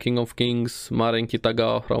from Ranking of Kings, Marin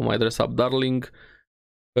Kitagawa from My Dress Up Darling,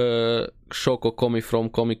 Shoko Komi from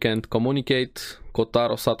Komi Can't Communicate,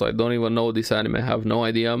 Kotaro Sato. I don't even know this anime. I have no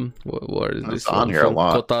idea where is this on here a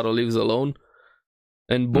lot. Kotaro Lives Alone,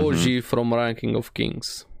 and Boji from Ranking of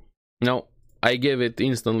Kings. Now I gave it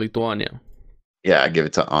instantly to Anya. Yeah, I give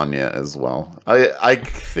it to Anya as well. I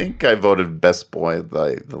think I voted best boy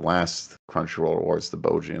the last Crunchyroll Awards to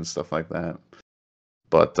Boji and stuff like that.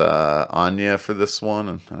 But Anya for this one,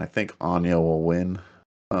 and I think Anya will win.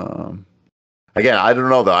 Again, I don't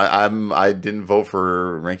know though. I didn't vote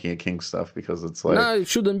for Ranking of Kings stuff because it's like no, it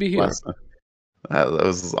shouldn't be here. That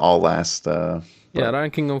was all last.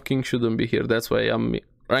 Ranking of Kings shouldn't be here. That's why I'm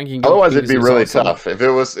ranking. Otherwise, it'd be really tough. If it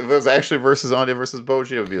was actually versus Anya versus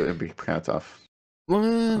Boji, it'd be kind of tough.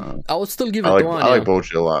 I would still give it to Anya. I like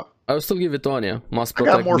Boji a lot. I would still give it to Anya.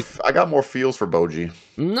 I got more feels for Boji.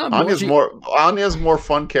 No, Anya's more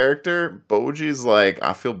fun character. Boji's like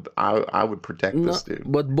I would protect this dude.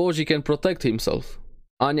 But Boji can protect himself.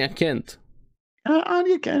 Anya can't.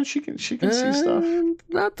 Anya can. She can see stuff.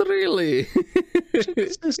 Not really.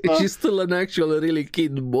 She's still an actual really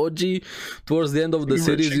kid. Boji, towards the end of the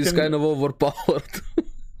series, is kind of overpowered.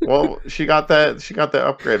 Well, she got that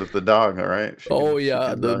upgrade with the dog, all right?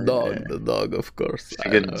 The dog, of course.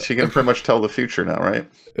 She can pretty much tell the future now, right?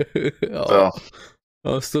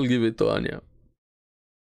 I'll still give it to Anya.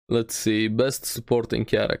 Let's see, best supporting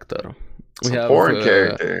character.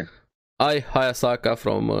 Character. Ai Hayasaka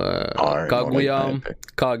from Kaguya,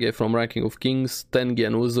 Kage from Ranking of Kings,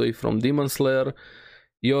 Tengen Uzui from Demon Slayer,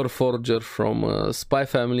 Yor Forger from Spy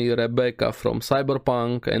Family, Rebecca from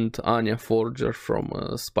Cyberpunk, and Anya Forger from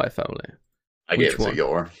Spy Family. I gave it to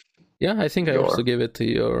Yor. Yeah, I think I also gave it to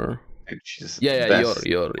Yor.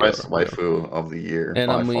 Yor. Best waifu of the year.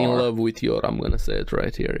 And I'm in love with Yor. I'm gonna say it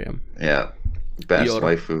right here. Yeah. Best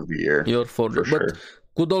waifu of the year. Yor Forger. But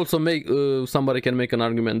could also make somebody can make an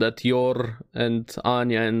argument that Yor and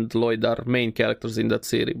Anya and Lloyd are main characters in that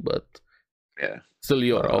series, but still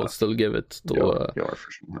Yor. I'll still give it to Yor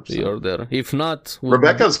for sure. Yor there. If not,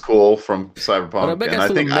 Rebecca's cool from Cyberpunk. Rebecca's and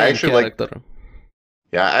I think I actually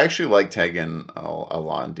I actually like Tengen a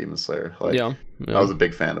lot in Demon Slayer. I was a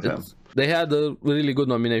big fan of him. They had really good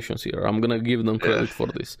nominations here. I'm gonna give them credit for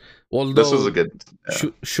this. Although this was a good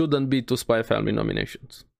shouldn't be 2 Spy Family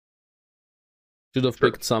nominations. Should have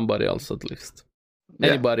picked somebody else at least.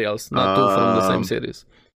 Anybody else, not 2 from the same series.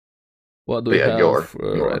 What do we have Yor.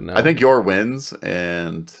 right now? I think Yor wins,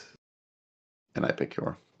 and I pick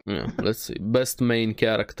Yor. Yeah, let's see. Best main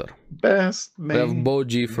character. We have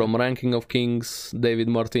Boji from Ranking of Kings, David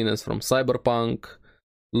Martinez from Cyberpunk,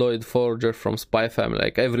 Lloyd Forger from Spy Family.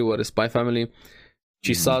 Like everywhere is Spy Family.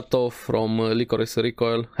 Chisato from Licorice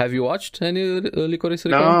Recoil. Have you watched any Licorice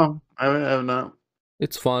Recoil? No, I have not.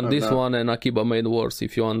 It's fun. This one and Akiba Made Wars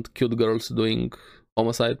if you want cute girls doing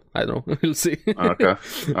homicide. I don't know. We'll see.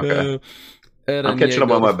 Okay. I'm catching up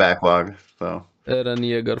on my backlog. So Eren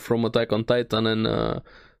Yeager from Attack on Titan and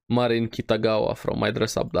Marin Kitagawa from My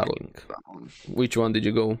Dress Up Darling. Which one did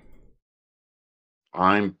you go?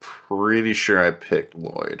 I'm pretty sure I picked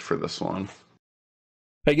Lloyd for this one.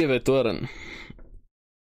 I give it to Eren.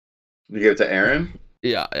 You give it to Eren?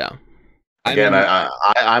 Yeah. Again,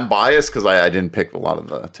 I'm biased because I didn't pick a lot of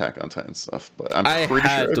the Attack on Titan stuff, but I'm pretty sure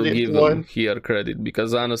I had to give him here credit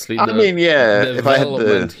because honestly, the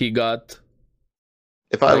development he got.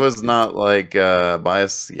 If I was not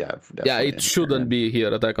biased, definitely. Yeah, it shouldn't be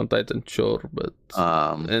here, Attack on Titan, sure, but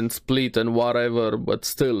and Split and whatever, but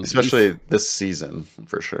still, especially this season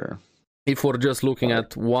for sure. If we're just looking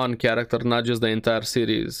at one character, not just the entire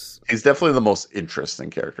series, he's definitely the most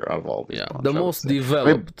interesting character out of all these. The most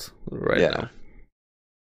developed now.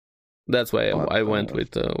 That's why I went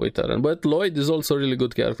with Eren. But Lloyd is also a really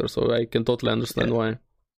good character, so I can totally understand why.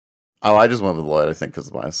 Oh, I just went with Lloyd, I think, because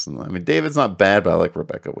Wes. I mean, David's not bad, but I like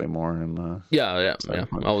Rebecca way more. And Yeah.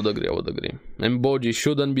 I would agree. And Boji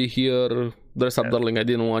shouldn't be here. Dress Up Darling, I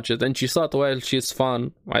didn't watch it, and she thought, well, she's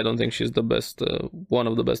fun. I don't think she's the best, one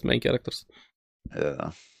of the best main characters.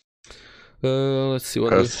 Yeah. Let's see what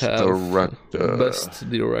Best we have. director. Best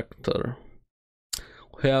director.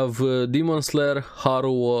 We have Demon Slayer,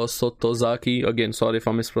 Haruo Sotozaki. Again, sorry if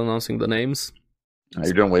I'm mispronouncing the names.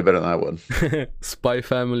 You're doing way better than I would. Spy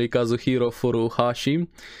Family, Kazuhiro Furuhashi.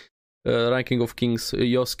 Ranking of Kings,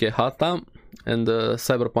 Yosuke Hata. And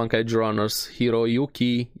Cyberpunk Edge Runners,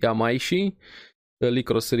 Hiroyuki Yamaishi.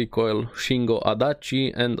 Lycoris Recoil, Shingo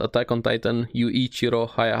Adachi. And Attack on Titan, Yuichiro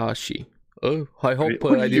Hayashi. I hope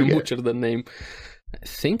I didn't butcher the name. I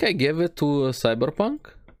think I gave it to Cyberpunk.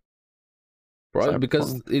 Right,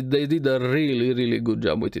 because they did a really, really good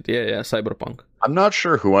job with it. Yeah, Cyberpunk. I'm not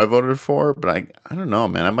sure who I voted for, but I don't know,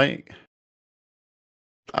 man.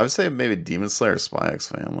 I would say maybe Demon Slayer or Spy X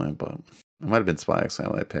Family, but it might have been Spy X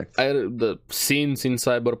Family I picked. The scenes in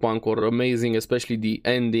Cyberpunk were amazing, especially the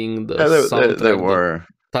ending, the soundtrack, they were.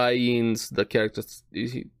 The tie-ins, the characters,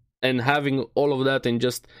 and having all of that in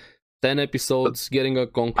just 10 episodes, getting a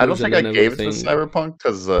conclusion. I don't think I gave it to Cyberpunk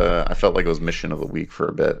because I felt like it was Mission of the Week for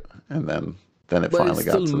a bit, and then it finally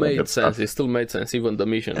got to the good stuff. It still made sense, even the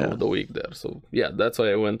Mission of the Week there. So yeah, that's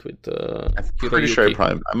why I went with I'm pretty sure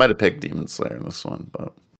I might have picked Demon Slayer in this one,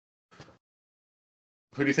 but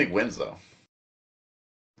who do you think wins though?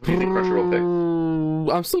 Who do you think Crunchyroll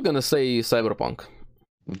picked? I'm still gonna say Cyberpunk.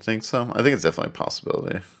 You think so? I think it's definitely a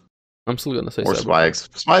possibility. I'm still gonna say or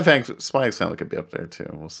Cyberpunk. Spy X Family could be up there too.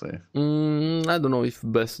 We'll see. I don't know if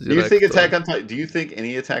best director. Do you think Attack on Titan? Do you think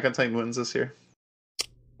any Attack on Titan wins this year?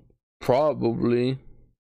 Probably.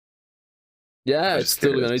 Yeah, it's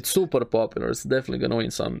still gonna. It's super popular. It's definitely gonna win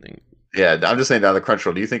something. Yeah, I'm just saying down the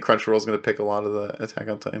Crunchyroll. Do you think Crunchyroll's gonna pick a lot of the Attack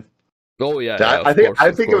on Titan? Oh yeah, I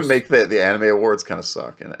think it would make the anime awards kind of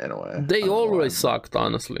suck in a way. They always sucked,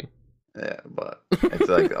 honestly. Yeah, but it's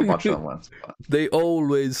like a bunch of them ones. They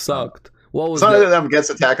always sucked. What was it's not that I'm against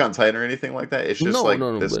Attack on Titan or anything like that. It's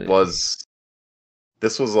just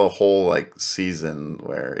this was a whole like season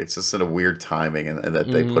where it's just in a weird timing and that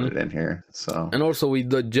they put it in here. So and also with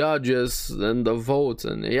the judges and the votes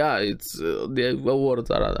and it's the awards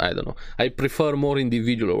are, I don't know. I prefer more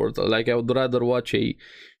individual awards. Like I would rather watch a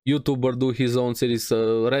YouTuber do his own series,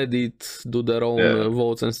 Reddit do their own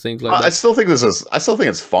votes and things like that. I still think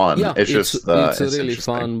it's fun. Yeah, it's really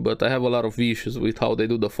fun, but I have a lot of issues with how they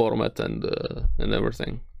do the format and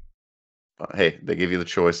everything. Hey, they give you the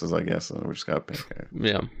choices, I guess, and we just gotta pick it.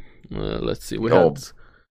 Yeah, let's see. We had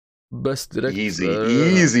best director.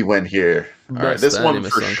 Easy win here. All right, this one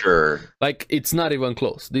for sure. Like it's not even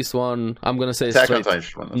close. This one, I'm gonna say Attack straight. on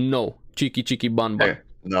Titan. No, Chiki Ban Ban.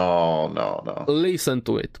 No. Listen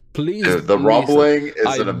to it, please. Dude, the rumbling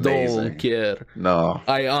is amazing. I don't care. No,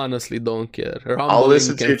 I honestly don't care. Rumbling I'll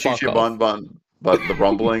listen to Chiki Ban Ban, but the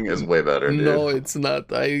rumbling is way better. Dude. No, it's not.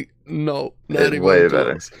 Not it's even way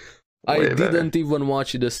close. Better. I didn't even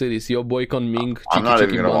watch the series. Your boy Kunming. I'm not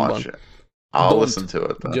even gonna watch it. I'll listen to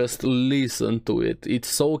it though. Just listen to it. It's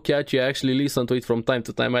so catchy. I actually listen to it from time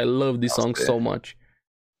to time. I love this song so much.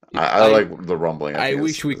 I like the rumbling. I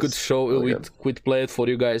wish we could could play it for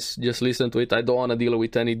you guys. Just listen to it. I don't want to deal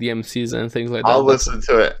with any DMCs and things like that. I'll listen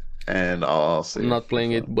to it and I'll see. I'm not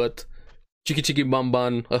playing it, but Chiki Ban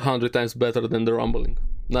Ban 100 times better than the rumbling.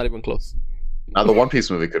 Not even close. Now the One Piece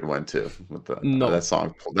movie could win too. With that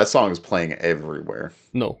song. That song is playing everywhere.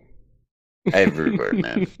 No. Everywhere,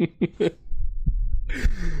 man.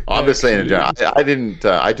 I'm just saying in general. I didn't.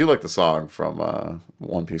 I do like the song from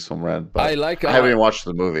One Piece from Red, but I haven't even watched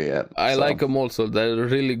the movie yet. I like them also. They're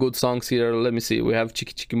really good songs here. Let me see. We have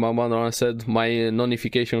Chiki Ban Ban. I said my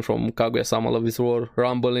notification from Kaguya-sama Love is War.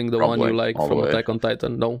 Rumbling, the one you like from Attack on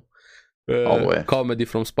Titan. No. Comedy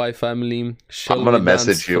from Spy Family. I'm gonna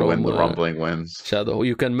message you when the rumbling wins. Shadow,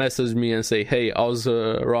 you can message me and say, "Hey, I was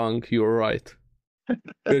wrong. You're right."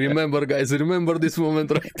 Remember, guys. Remember this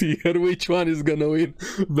moment right here. Which one is gonna win?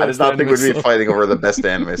 I did not think we'd be fighting over the best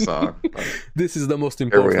anime song. This is the most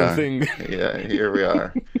important thing. Yeah, here we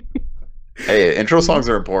are. Hey, intro songs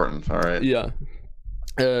are important. All right. Yeah.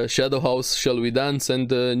 Shadow House, Shall We Dance, and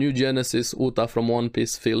New Genesis, Uta from One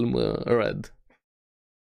Piece film Red.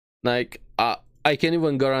 Like, I can't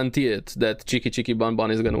even guarantee it that Chiki Ban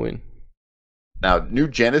Ban is gonna win. Now, New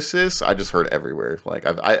Genesis, I just heard everywhere. Like,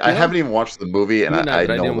 I haven't even watched the movie, and I know the song.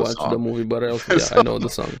 I didn't watch the movie, but I know the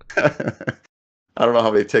song. I don't know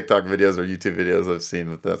how many TikTok videos or YouTube videos I've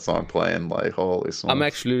seen with that song playing. Like, holy smokes! I'm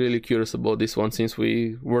actually really curious about this one since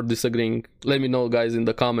we were disagreeing. Let me know, guys, in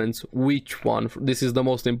the comments which one. This is the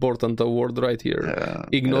most important award right here. Yeah,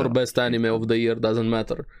 Ignore yeah. best anime of the year, doesn't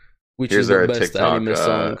matter. Which Here's is the our best TikTok. anime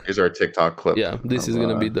song? Here's our TikTok clip. Yeah, this is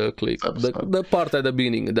gonna be the clip. The part at the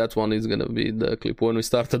beginning. That one is gonna be the clip when we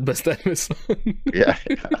started best anime song. Yeah.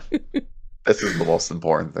 This is the most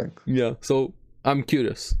important thing. Yeah. So I'm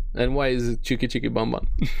curious. And why is it Chiki Chiki Bam Bam?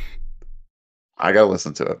 I gotta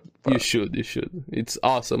listen to it. You should. It's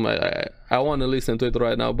awesome. I want to listen to it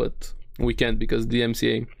right now, but we can't because the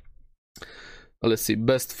MCA. Let's see.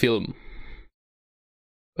 Best film.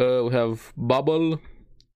 We have Bubble,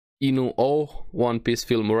 Inu O, One Piece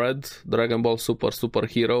Film Red, Dragon Ball Super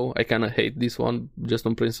Hero. I kind of hate this one just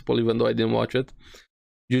on principle, even though I didn't watch it.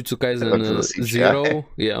 Jujutsu Kaisen Zero.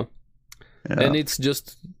 Yeah. And it's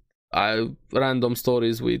just random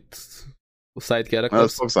stories with side characters.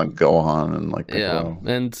 This looks like Gohan and like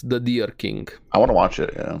and the Deer King. I want to watch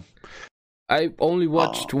it. Yeah. I only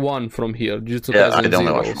watched one from here, Jujutsu Kaisen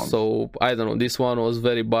Zero. So I don't know. This one was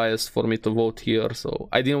very biased for me to vote here. So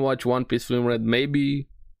I didn't watch One Piece Film Red. Maybe.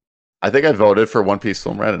 I think I voted for One Piece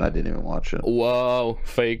Film Red and I didn't even watch it. Wow,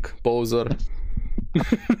 fake poser.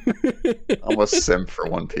 I'm a simp for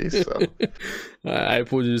One Piece. So. I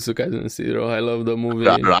put Jujutsu Kaisen Zero. I love the movie.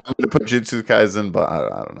 I'm gonna put Jujutsu Kaisen, but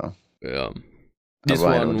I don't know. Yeah. This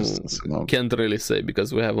one can't really say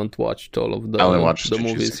because we haven't watched all of the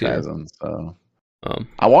movies here. Kaisen, so.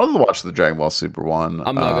 I wanted to watch the Dragon Ball Super one.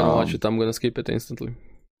 I'm not gonna watch it. I'm gonna skip it instantly.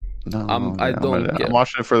 No, I'm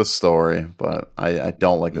watching it for the story, but I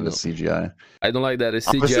don't like that it's CGI. I don't like that it's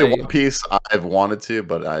CGI. Obviously, One Piece I've wanted to,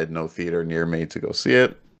 but I had no theater near me to go see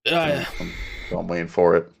it. Yeah. So I'm waiting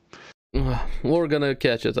for it. We're gonna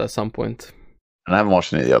catch it at some point. And I haven't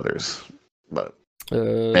watched any of the others, but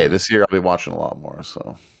hey, this year I'll be watching a lot more.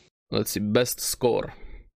 So let's see, best score.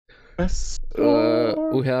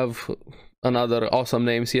 We have another awesome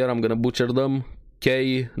names here. I'm gonna butcher them.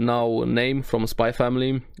 K now name from Spy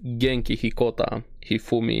Family, Genki Hikota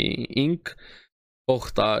Hifumi Inc.,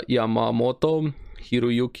 Ohta Yamamoto,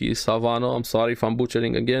 Hiruyuki Savano, I'm sorry if I'm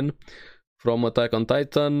butchering again, from Attack on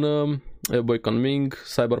Titan, Boycon Ming,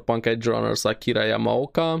 Cyberpunk Edge Runners Akira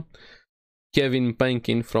Yamaoka, Kevin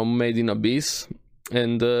Penkin from Made in Abyss,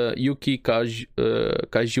 and Yuki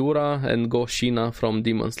Kajura and Go Shina from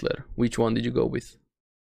Demon Slayer. Which one did you go with?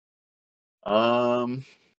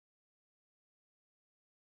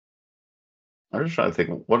 I'm just trying to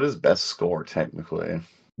think, what is best score technically?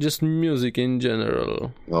 Just music in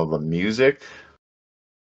general. Well, the music.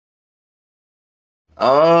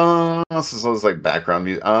 So it's like background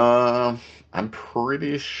music. I'm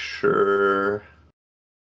pretty sure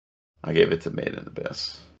I gave it to Made in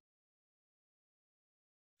Abyss.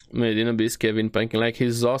 Made in Abyss, Kevin Penkin, like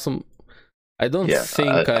he's awesome. I don't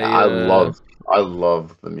think I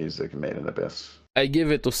love the music in Made in Abyss. I give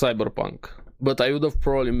it to Cyberpunk. But I would have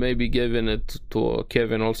probably maybe given it to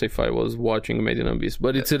Kevin also if I was watching Made in Abyss.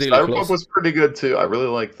 But it's really Cyberpunk close. Was pretty good too. I really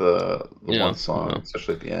like the one song,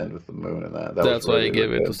 especially at the end with the moon and that. That's why I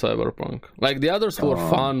gave it to Cyberpunk. Like the others were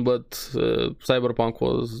fun, but Cyberpunk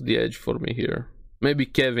was the edge for me here. Maybe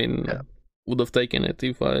Kevin would have taken it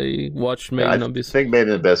if I watched Made in Abyss. I think Made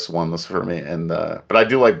in Abyss won this for me, and but I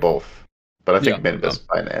do like both. But I think Made in Abyss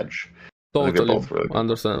by an edge. Totally both really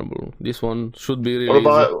understandable. This one should be really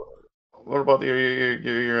easy. What about your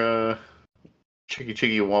Chiki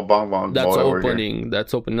Chiki Bong Bong? That's opening.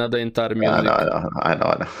 That's opening. Not the entire music. I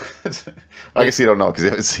know. I guess you don't know because you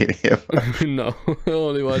haven't seen it yet. No, I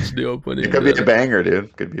only watched the opening. It could be a banger,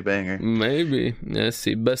 dude. Could be a banger. Maybe. Let's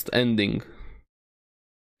see. Best ending.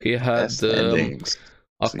 He had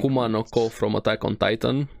Akuma no Ko from Attack on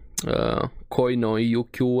Titan, Koi no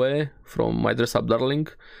Yukue from My Dress Up Darling,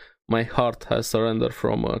 My Heart Has Surrendered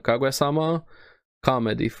from Kaguya-sama,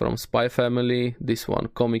 Comedy from Spy Family, this one,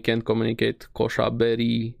 Komi Can't Communicate,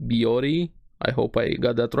 Koshaberi Biori, I hope I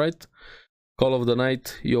got that right, Call of the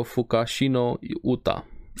Night, Yofuka Shino Uta.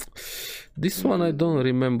 This one I don't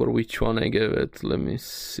remember which one I gave it, let me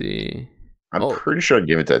see. I'm pretty sure I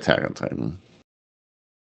gave it to Attack on Titan.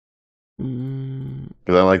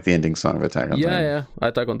 Because I like the ending song of Attack on Titan. Yeah,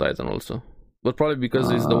 Attack on Titan also. But probably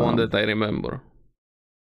because it's the one that I remember.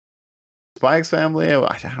 Spy X Family,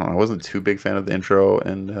 I don't know. I wasn't too big fan of the intro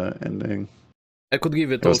and ending. I could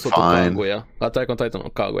give it also fine. To Kaguya. Attack on Titan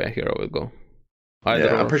or Kaguya, here I will go.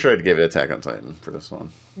 I'm pretty sure I'd give it Attack on Titan for this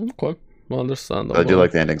one. Okay, understandable. I do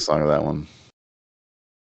like the ending song of that one.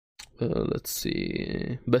 Let's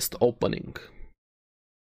see. Best opening.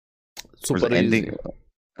 Super easy.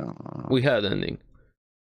 We had ending.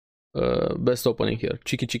 Best opening here,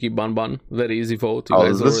 Chiki Chiki Ban Ban. Very easy vote. You Oh,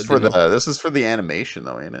 guys this is already for know. this is for the animation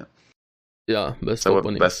though, ain't it? Yeah, best So what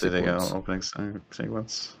opening best sequence. opening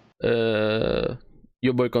sequence?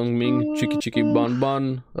 Your Boy Kong Ming, Chiki Chiki Ban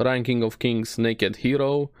Ban, Ranking of Kings, Naked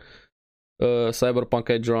Hero, Cyberpunk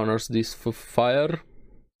Edge Runners, This Fire,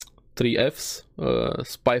 3 Fs,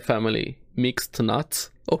 Spy Family, Mixed Nuts,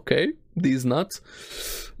 okay, these nuts,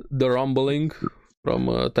 The Rumbling from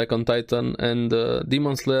Attack on Titan, and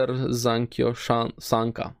Demon Slayer Zankyo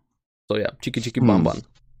Sanka. So yeah, Chiki Chiki Ban Ban.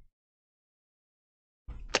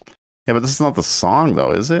 Yeah, but this is not the song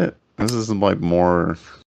though, is it? This is like more.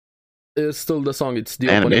 It's still the song. It's the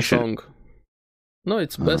animation. opening song. No,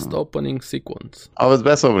 it's best opening sequence. Oh, it's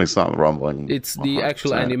best opening song, Rumbling. It's the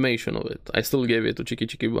actual animation of it. I still gave it to Chiki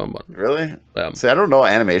Chiki Ban Ban. Really? See, I don't know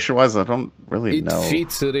animation-wise. I don't really know. It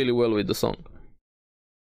fits really well with the song.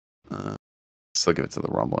 Still give it to the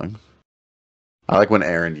Rumbling. I like when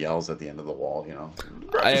Aaron yells at the end of the wall, you know.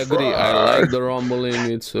 I agree. I like the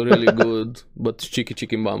Rumbling. It's really good. But Chiki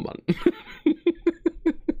Chiki Ban Ban.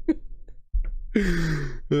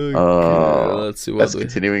 Okay, let's see what best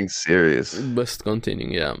continuing series. Best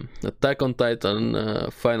continuing, yeah. Attack on Titan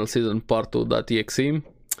final season part 2.exe.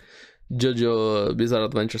 JoJo Bizarre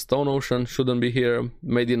Adventure Stone Ocean shouldn't be here.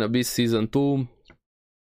 Made in Abyss season 2.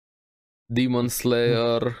 Demon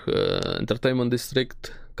Slayer Entertainment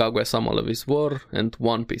District, Kaguya-sama Love is War, and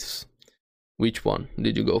One Piece. Which one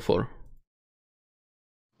did you go for?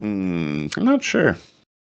 I'm not sure.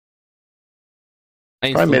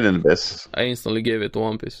 I Made in Abyss. I instantly gave it to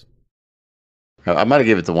One Piece. I might have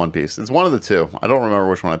gave it to One Piece. It's one of the two. I don't remember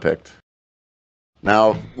which one I picked.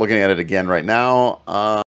 Now, looking at it again right now,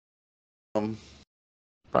 probably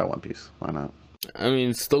One Piece. Why not? I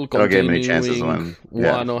mean, still Don't give continuing. any chances when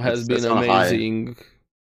Wano has been amazing.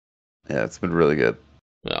 Yeah, it's been really good.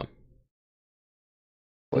 Yeah.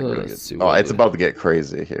 Like really good. Oh, it's about to get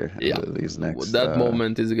crazy here. Yeah. These next. That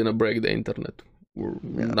moment is gonna break the internet. We're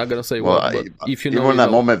not gonna say what, but if you know, even when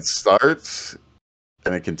that moment starts,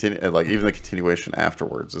 and it continue, like even the continuation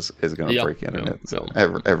afterwards is gonna break the internet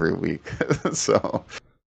every week. So.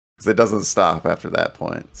 It doesn't stop after that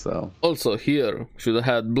point. So also here should have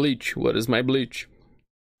had Bleach. Where is my Bleach?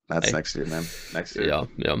 That's next year, man. Next year.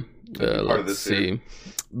 Yeah. Let's see.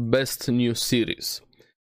 Best new series: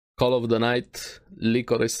 Call of the Night,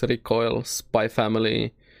 Licorice Recoil, Spy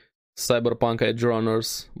Family, Cyberpunk Edge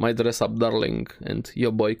Runners, My Dress Up Darling, and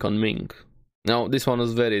Your Boy Kong Ming. Now this one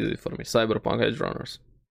was very easy for me. Cyberpunk Edge Runners.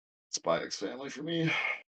 Spy X Family for me.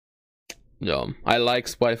 Yeah, I like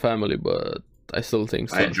Spy Family, but I still think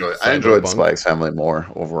so. I enjoyed Spy X Family more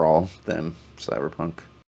overall than Cyberpunk.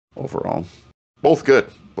 Overall, both good,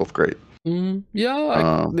 both great.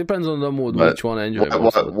 Depends on the mood. Which one I enjoy.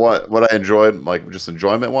 What I enjoyed, like just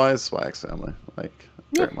enjoyment wise, Spy X Family. Like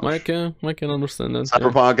very much. I can understand that.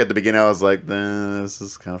 Cyberpunk at the beginning, I was like, this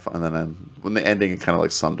is kind of fun. And then when the ending, it kind of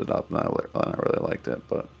like summed it up, and I really liked it.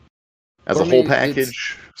 But as a whole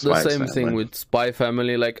package, the same thing with Spy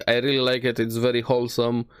Family. Like I really like it. It's very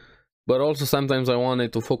wholesome. But also sometimes I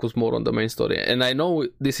wanted to focus more on the main story. And I know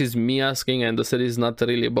this is me asking, and the series is not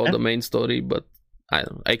really about the main story, but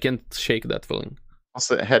I can't shake that feeling.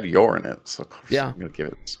 Also, it had Yor in it, so of course I'm gonna give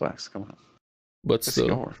it Swax. Come on. But still.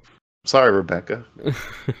 Yor. Sorry, Rebecca.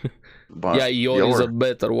 But yeah, Yor is a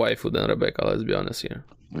better waifu than Rebecca, let's be honest here.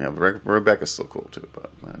 Yeah, Rebecca's still cool too, but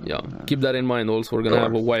keep that in mind also. We're gonna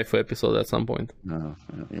have a waifu episode at some point. No,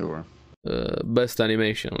 Yor. Best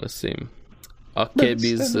animation, let's see.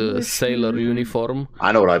 Akebi's sailor uniform.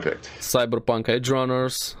 I know what I picked. Cyberpunk Edge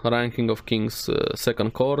Runners, Ranking of Kings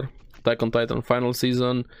second core, Attack on Titan final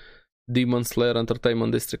season, Demon Slayer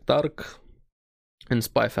Entertainment District arc, and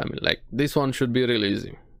Spy Family. Like this one should be really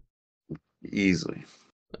easy. Easily.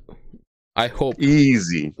 I hope.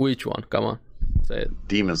 Easy. Which one? Come on, say it.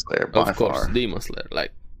 Demon Slayer. By of course, far. Demon Slayer.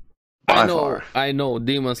 Like by I know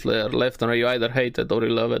Demon Slayer left and right. You either hate it or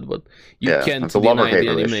you love it, but you can't deny the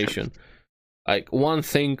animation. Like one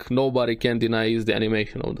thing nobody can deny is the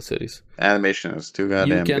animation of the series. Animation is too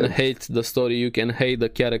goddamn good. You can hate the story, you can hate the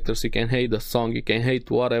characters, you can hate the song, you can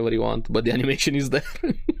hate whatever you want, but the animation is there.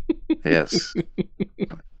 Yes.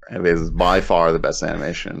 It is by far the best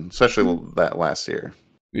animation, especially that last year.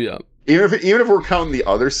 Yeah. Even if we're counting the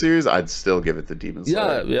other series, I'd still give it to Demon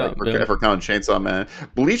Slayer. Yeah. If we're counting Chainsaw Man,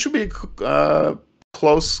 Bleach would be a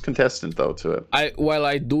close contestant though to it. While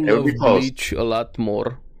I do love Bleach a lot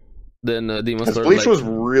more than Demon Slayer. Bleach was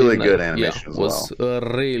really good animation as well. Was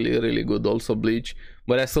really, really good also Bleach.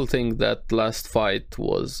 But I still think that last fight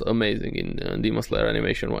was amazing in Demon Slayer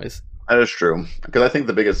animation-wise. That is true. Because I think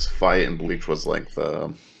the biggest fight in Bleach was like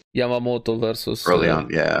the Yamamoto versus early on.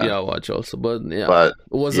 Yeah, watch also, but yeah, but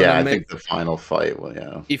it was yeah, an I think the final fight. Well,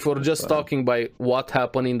 yeah. if we're just talking by what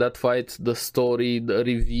happened in that fight, the story, the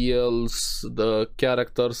reveals, the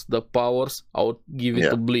characters, the powers, I would give it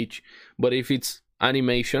to Bleach. But if it's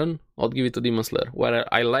animation, I'll give it to Demon Slayer.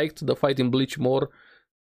 Where I liked the fight in Bleach more,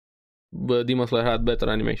 but Demon Slayer had better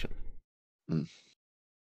animation.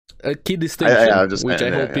 A key distinction, which I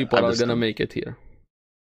hope people are gonna make it here.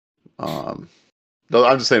 Though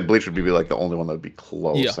I'm just saying Bleach would be like the only one that would be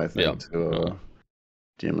close, I think, to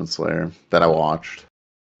Demon Slayer that I watched.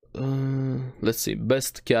 Let's see,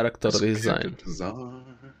 best character design.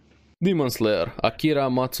 Demon Slayer, Akira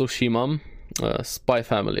Matsushima, Spy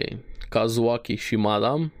Family, Kazuaki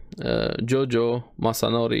Shimada, Jojo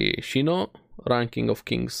Masanori Shino, Ranking of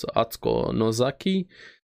Kings, Atsuko Nozaki,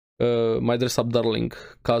 My Dress Up Darling,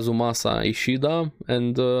 Kazumasa Ishida,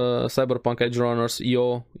 and Cyberpunk Edge Runners,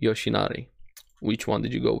 Yo Yoshinari. Which one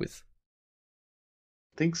did you go with?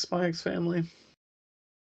 I think Spy X Family.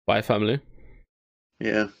 Spy Family?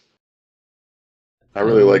 Yeah. I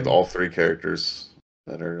really liked all three characters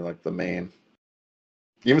that are like the main.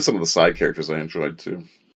 Even some of the side characters I enjoyed too.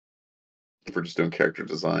 If we're just doing character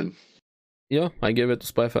design. Yeah, I gave it to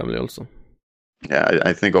Spy Family also. Yeah,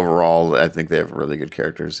 I think overall, I think they have really good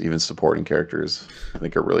characters. Even supporting characters, I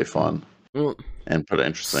think are really fun. And put an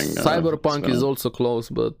interesting. Cyberpunk is also close,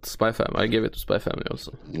 but Spy Family, I gave it to Spy Family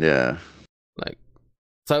also. Yeah, like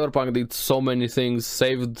Cyberpunk did so many things,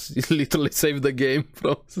 literally saved the game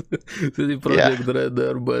from CD Projekt Red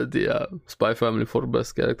there. But yeah, Spy Family for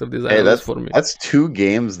best character design. Hey, that's for me. That's two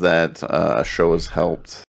games that a show has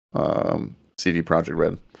helped CD Projekt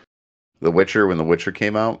Red. The Witcher, when The Witcher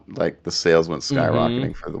came out, like the sales went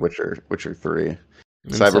skyrocketing for The Witcher 3.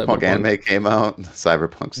 Cyberpunk anime came out.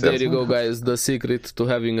 Cyberpunk sales. There you go, guys. The secret to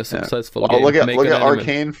having a successful game. Look at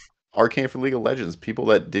Arcane. Arcane for League of Legends. People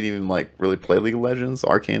that didn't even like really play League of Legends,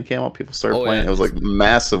 Arcane came out. People started playing. It was like a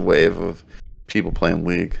massive wave of people playing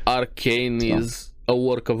League. Arcane is a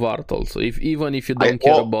work of art also. Even if you don't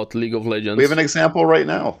care about League of Legends. We have an example right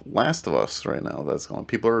now. Last of Us right now. That's going.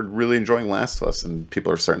 People are really enjoying Last of Us, and people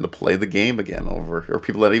are starting to play the game again or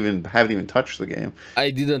people that haven't even touched the game.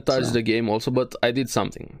 I didn't touch the game also, but I did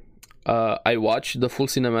something. I watched the full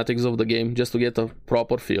cinematics of the game just to get a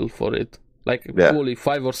proper feel for it. Like fully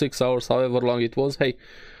 5 or 6 hours, however long it was. Hey,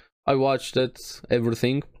 I watched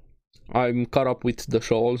everything. I'm caught up with the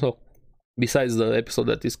show also. Besides the episode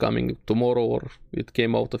that is coming tomorrow, or it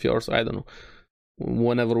came out a few hours, I don't know,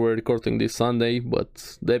 whenever we're recording this Sunday,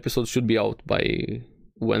 but the episode should be out by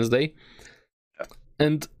Wednesday.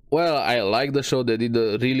 And well, I like the show. They did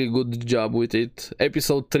a really good job with it.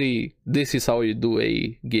 Episode 3, this is how you do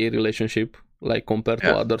a gay relationship, like compared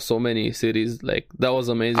to other so many series. Like that was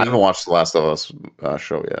amazing. I haven't watched The Last of Us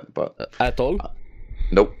show yet, but at all?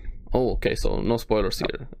 Nope. Oh, okay, so no spoilers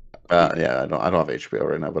here. Yeah, I don't have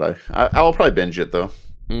HBO right now, but I'll probably binge it though.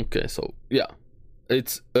 Okay, so yeah,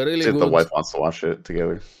 it's really good. If the wife wants to watch it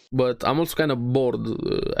together. But I'm also kind of bored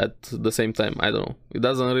at the same time. I don't know. It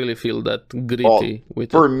doesn't really feel that gritty.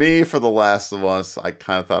 For me, for The Last of Us, I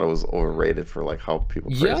kind of thought it was overrated for like how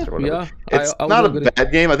people praised it or whatever. It's not a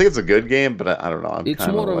bad game. I think it's a good game, but I don't know. It's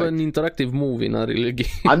more of an interactive movie, not really a game.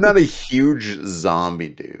 I'm not a huge zombie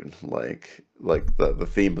dude. Like the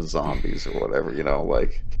theme of zombies or whatever,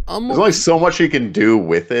 like there's only so much you can do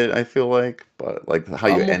with it, I feel like, but like how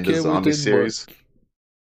you end a zombie series.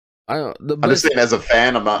 I'm just saying as a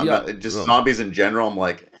fan, I'm not just zombies in general. I'm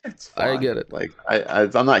like, it's fine. I get it. Like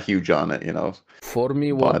I'm not huge on it, For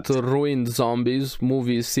me, what ruined zombies,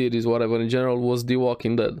 movies, series, whatever in general was The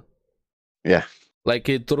Walking Dead. Yeah. Like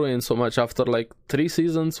it ruined so much. After like 3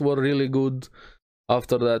 seasons were really good.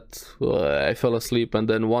 After that, I fell asleep, and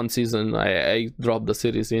then 1 season, I dropped the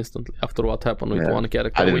series instantly after what happened with one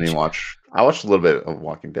character. I didn't even watch. I watched a little bit of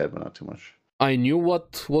Walking Dead, but not too much. I knew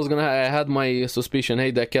what was gonna happen. I had my suspicion,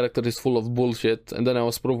 hey, that character is full of bullshit, and then I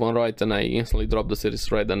was proven right, and I instantly dropped the series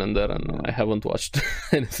right then and there, and I haven't watched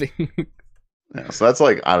anything. Yeah, so that's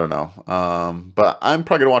like, I don't know. But I'm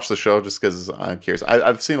probably gonna watch the show just because I'm curious.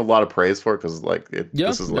 I've seen a lot of praise for it because like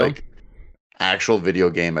this is like actual video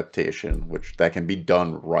game adaptation, which that can be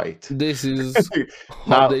done right. This is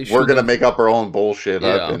we're gonna make up our own bullshit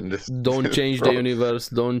up and just don't change the universe,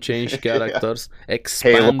 don't change characters,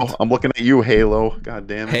 expand. Halo. I'm looking at you, Halo. God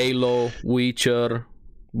damn it. Halo, Witcher,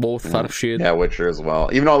 both are shit. Yeah, Witcher as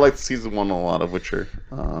well. Even though I like season 1 a lot of Witcher.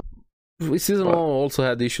 Season 1 also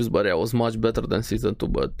had issues, but it was much better than season 2.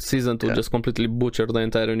 But season 2 just completely butchered the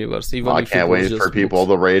entire universe. Even I can't wait for people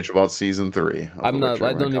to rage about season 3. I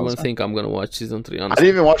don't even think I'm gonna watch season 3. Honestly. I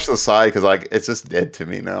didn't even watch the side because like it's just dead to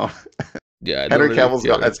me now. Yeah, I don't Henry really Cavill's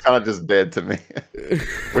care. it's kind of just dead to me,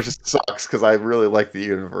 which just sucks because I really like the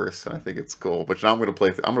universe and I think it's cool. But now I'm gonna play.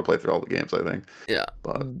 I'm gonna play through all the games. I think. Yeah.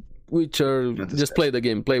 But Witcher, just play the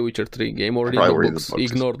game. Play Witcher 3 game or read probably the read the books.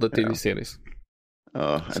 books. Ignore the TV Yeah. series.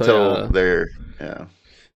 Until they're Let's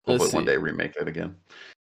hopefully one see. day remake it again.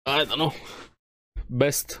 I don't know.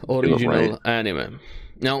 Best original anime.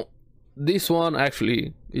 Now, this one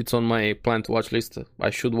actually, it's on my planned to watch list. I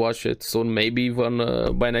should watch it soon, maybe even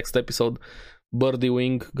by next episode. Birdie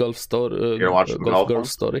Wing Golf Story. You're gonna watch the Golf Girl one?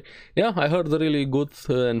 Story. Yeah, I heard really good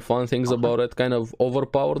and fun things about it. Kind of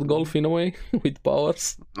overpowered golf in a way with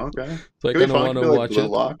powers. Okay. So I kind of want to watch it.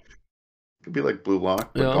 Could be like Blue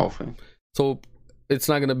Lock, but Yeah. golfing. So it's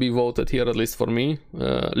not gonna be voted here, at least for me.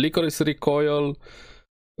 Licorice Recoil,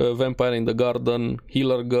 Vampire in the Garden,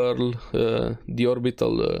 Healer Girl, The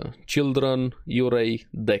Orbital Children, Yurei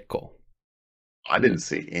Deco. I didn't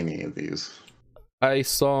see any of these. I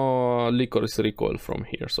saw Licorice Recoil from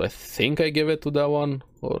here, so I think I gave it to that one.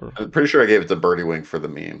 Or I'm pretty sure I gave it to Birdie Wing for the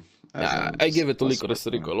meme. I gave it to Licorice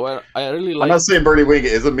Recoil. Well, I really like. I'm not saying Birdie Wing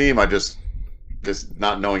is a meme. I just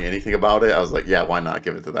not knowing anything about it, I was like, yeah, why not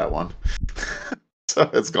give it to that one? So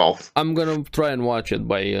it's golf. I'm gonna try and watch it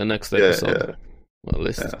by next episode. Yeah. At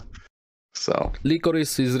least. Yeah. So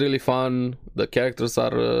Licorice is really fun. The characters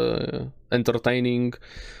are entertaining,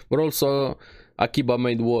 but also Akiba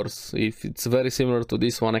made worse. If it's very similar to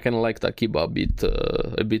this one, I kind of liked Akiba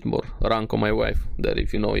a bit more. Rank on my wife. That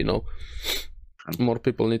if you know, you know. More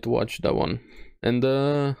people need to watch that one. And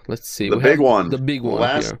let's see. The big one. The big one.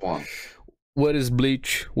 Last here. one. Where is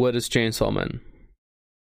Bleach? Where is Chainsaw Man?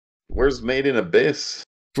 Where's Made in Abyss?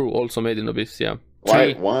 True, also Made in Abyss, yeah. Why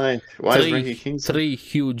is Ranking Kings? Three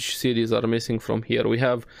huge series are missing from here. We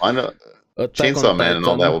have Chainsaw Man and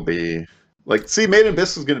all that will be like. See, Made in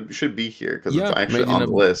Abyss should be here because it's actually on the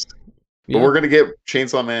list. But we're gonna get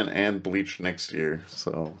Chainsaw Man and Bleach next year.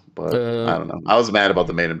 So, but I don't know. I was mad about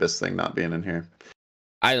the Made in Abyss thing not being in here.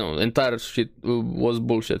 I don't know. Entire shit was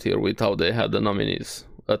bullshit here with how they had the nominees.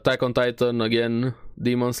 Attack on Titan again,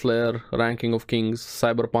 Demon Slayer, Ranking of Kings,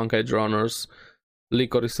 Cyberpunk Edge Runners,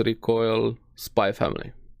 Licorice Recoil, Spy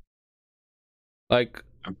Family. Like,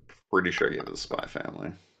 I'm pretty sure I gave it to Spy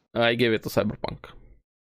Family. I gave it to Cyberpunk.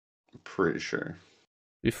 I'm pretty sure.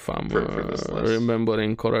 If I'm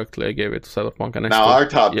remembering correctly, I gave it to Cyberpunk. And now our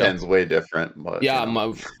top 10's way different, but yeah,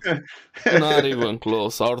 not even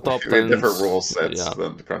close. Our top 10 different rule sets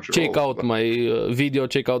than the Crunchyroll. Check out my video.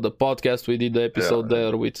 Check out the podcast. We did the episode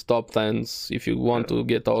there with top 10s. If you want to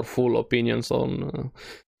get our full opinions on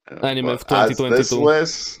anime of 2022. This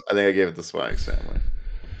list, I think I gave it to Spy X Family.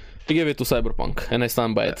 I gave it to Cyberpunk, and I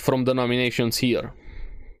stand by it. From the nominations here,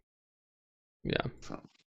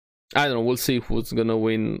 I don't know. We'll see who's gonna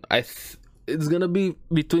win. It's gonna be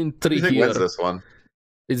between three Who do you think here. wins this one?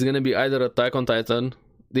 It's gonna be either Attack on Titan,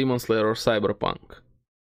 Demon Slayer, or Cyberpunk.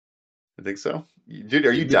 I think so. Dude,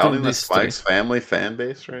 are you doubting the Spy X Family fan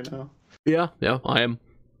base right now? Yeah, I am.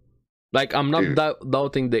 Like, I'm not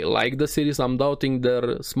doubting they like the series. I'm doubting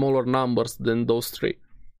their smaller numbers than those three.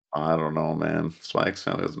 I don't know, man. Spy X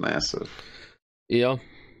Family was massive. Yeah.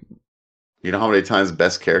 You know how many times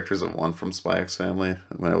best characters have won from Spy X Family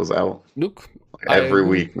when it was out? Look, every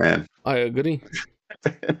week, man. I agree.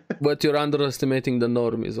 But you're underestimating the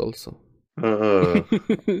normies also. I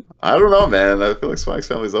don't know, man. I feel like Spy X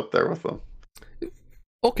Family's up there with them.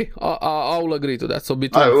 Okay, I'll agree to that. So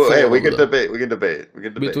between we can debate. We can debate.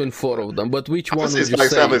 Between four of them. But which one would you say? Spy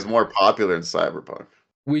X Family is more popular than Cyberpunk.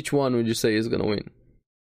 Which one would you say is gonna win?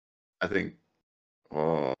 I think.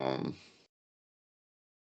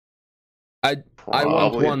 I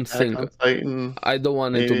want one thing. I don't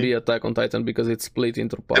want it to be Attack on Titan because it's split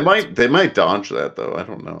into parts. They might dodge that though. I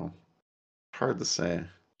don't know. Hard to say.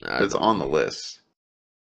 It's on the list.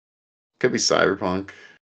 Could be Cyberpunk.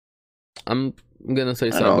 I'm gonna say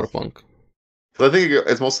Cyberpunk. I think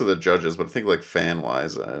it's mostly the judges, but I think like fan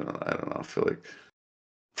wise, I don't know. I feel like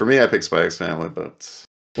for me, I pick Spy X Family, but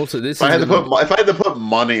also if I had to put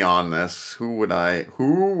money on this, who would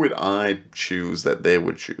I choose that they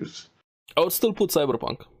would choose? I would still put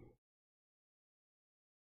Cyberpunk.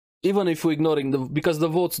 Even if we're ignoring because the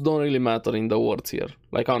votes don't really matter in the awards here.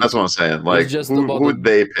 Like, honestly, that's what I'm saying. Like, just who would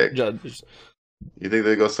they pick? Judges. You think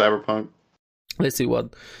they go Cyberpunk? Let's see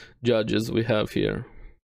what judges we have here.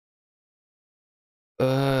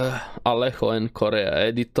 Alejo and Correa.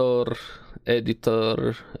 Editor.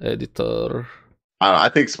 I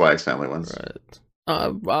think Spy X Family wins.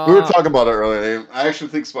 Right. We were talking about it earlier. I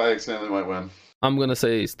actually think Spy X Family might win. I'm gonna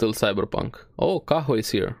say still Cyberpunk. Oh, Kaho is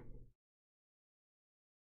here.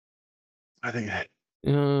 I think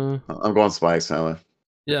I'm going Spy X Family.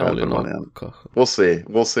 Yeah, I only put no. money on it. We'll see.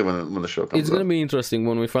 We'll see when the show comes It's gonna up. be interesting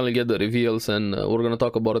when we finally get the reveals, and we're gonna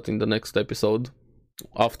talk about it in the next episode.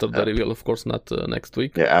 After the reveal, of course, not next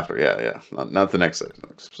week. Yeah, after. Yeah. Not the next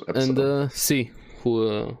episode. And see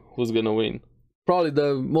who's gonna win. Probably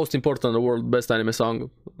the most important in the world, best anime song.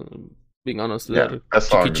 Being honest, yeah, there.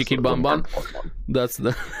 Chiki Chiki Bam Bam. That's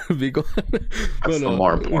the big one. That's the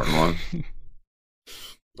more important one.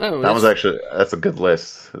 That's a good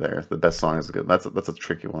list there. The best song is good. That's a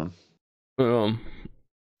tricky one.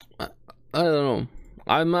 I don't know.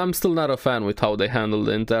 I'm still not a fan with how they handle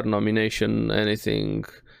the entire nomination, anything,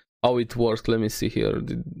 how it works. Let me see here.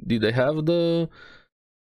 Did they have the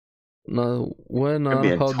how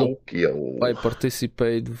do I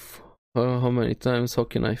participate? How many times? How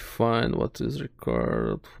can I find what is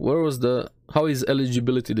required? How is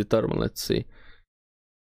eligibility determined? Let's see.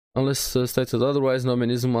 Unless stated otherwise,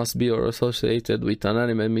 nominees must be or associated with an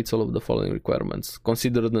anime and meets all of the following requirements.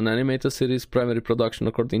 Considered an animated series, primary production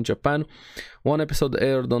occurred in Japan. One episode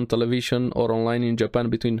aired on television or online in Japan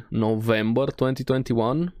between November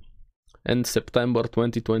 2021 and September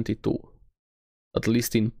 2022. At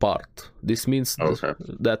least in part. This means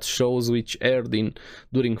that shows which aired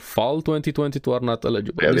during fall 2022 are not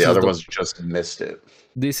eligible. Yeah, the other ones just missed it.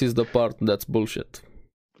 This is the part that's bullshit.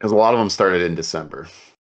 Because a lot of them started in December.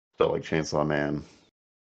 So like Chainsaw Man,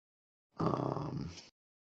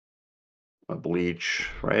 Bleach,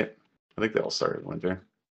 right? I think they all started in winter.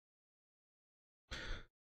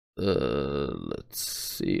 Let's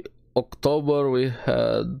see. October we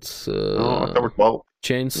had October 12th.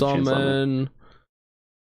 Chainsaw Man.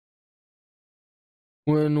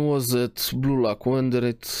 When was it? Blue Lock. When did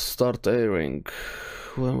it start airing?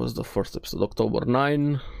 When was the first episode? October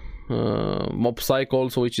 9. Mob Psycho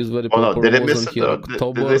also, which is very popular. No, did it miss it?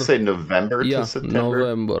 October? Did they say November to September?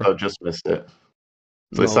 November. Oh, just missed it.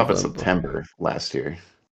 So they stopped in September last year.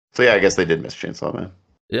 So yeah, I guess they did miss Chainsaw Man.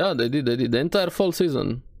 Yeah, they did. The entire fall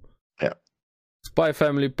season. Yeah. Spy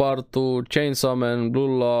Family Part 2, Chainsaw Man,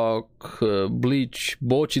 Blue Lock, Bleach,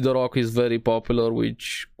 Bocchi the Rock is very popular,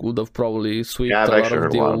 which could have probably swept a lot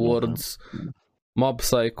of the awards. Mob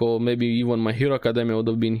Psycho, maybe even My Hero Academia would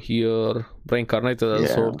have been here. Reincarnated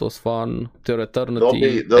as Sword was fun. Their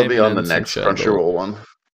Eternity. They'll be on the next Crunchyroll one.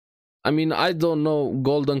 I mean, I don't know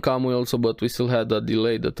Golden Kamuy also, but we still had a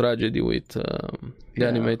delay, the tragedy with the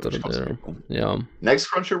animator there. Yeah. Next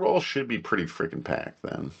Crunchyroll should be pretty freaking packed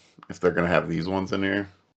then, if they're gonna have these ones in here.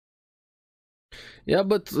 Yeah,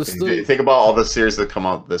 but still, think about all the series that come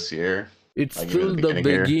out this year. It's like still the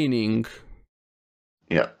beginning.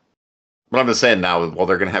 Yeah. But I'm just saying now, well,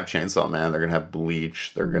 they're going to have Chainsaw Man, they're going to have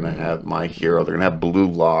Bleach, they're going to have My Hero, they're going to have Blue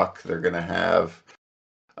Lock, they're going to have,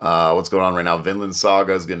 what's going on right now? Vinland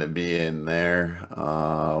Saga is going to be in there.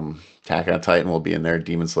 Attack on Titan will be in there.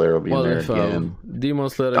 Demon Slayer will be in there again. Demon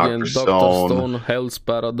Slayer again, Dr. Stone, Hell's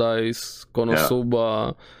Paradise,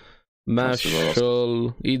 Konosuba,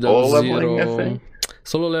 Mashle, Ida Zero.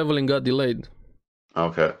 Solo Leveling got delayed.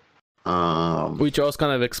 Okay. Which I was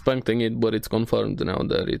kind of expecting it, but it's confirmed now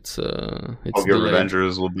that it's Tokyo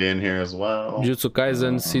Revengers will be in here as well. Jujutsu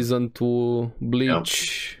Kaisen Season 2,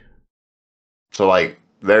 Bleach. Yep. So like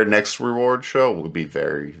their next reward show will be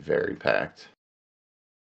very, very packed.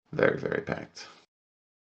 Very, very packed.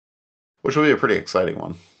 Which will be a pretty exciting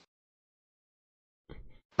one.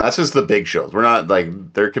 That's just the big shows. We're not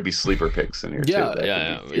like there could be sleeper picks in here too.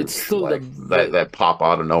 Yeah. It's still like, that pop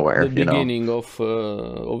out of nowhere. The beginning of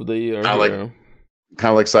the year. Kind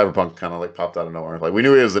of like Cyberpunk, kind of like popped out of nowhere. Like we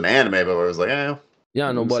knew it was an anime, but it was like,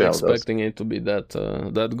 nobody expecting it to be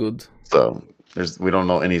that good. So we don't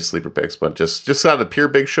know any sleeper picks, but just out of the pure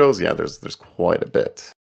big shows, there's quite a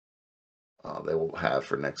bit. They will have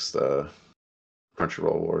for next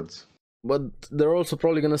Crunchyroll Awards. But they're also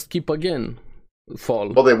probably gonna skip again. Fall.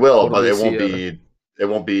 Well, they will, but it won't be. It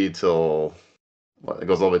won't be till it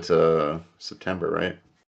goes all the way to September, right?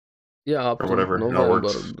 Yeah, up or to whatever. November.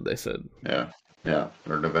 They said. Yeah,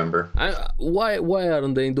 or November. Why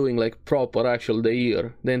aren't they doing like proper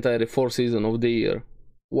the entire 4 season of the year?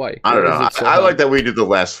 Why? I don't know. I like that we do the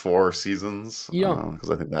last 4 seasons. Yeah, because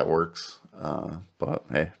I think that works. But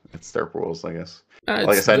hey, it's their rules, I guess. Like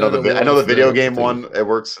I said, I know the video game one. It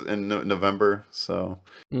works in November, so.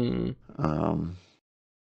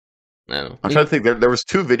 I don't know. I'm trying to think. There was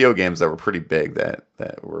 2 video games that were pretty big that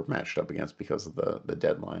were matched up against because of the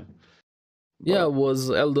deadline. Yeah, it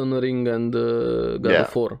was Elden Ring and God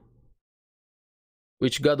of War.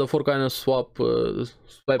 Which God of War kind of swept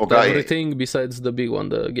everything besides the big one,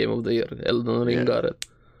 the Game of the Year. Elden Ring got it.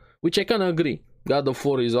 Which I kind of agree. God of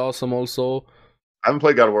War is awesome also. I haven't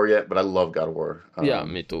played God of War yet, but I love God of War. Yeah,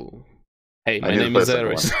 me too. Hey, my need to name play is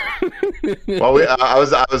the second Ares. Well, I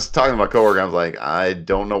was talking to my coworker. I was like, I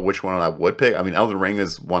don't know which one I would pick. I mean, Elden Ring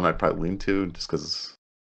is one I'd probably lean to just because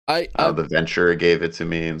I the Venture gave it to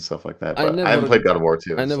me and stuff like that. I But I never- haven't played God of War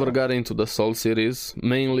 2. I never so. got into the Soul series,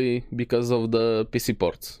 mainly because of the PC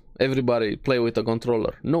ports. Everybody play with a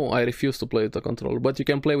controller. No, I refuse to play with a controller. But you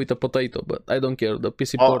can play with a potato. But I don't care. The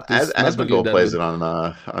PC Well, port is not really Asmongold that plays good.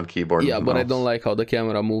 it on keyboard. Yeah, and but I mouse. don't like how the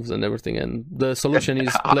camera moves and everything. And the solution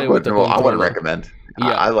is I play with a wouldn't- controller. I wouldn't recommend. Yeah.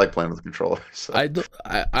 I like playing with a controller. So.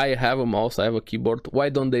 I have a mouse. I have a keyboard. Why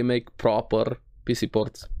don't they make proper PC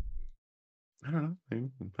ports? I don't know.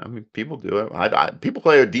 I mean, people do it. People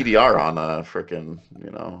play with DDR on freaking,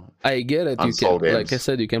 I get it. On You Soul can, like I games.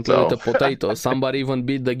 said, you can play So. with a potato. Somebody even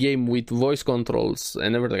beat the game with voice controls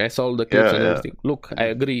and everything. I saw the clips Yeah, and yeah. everything. Look, I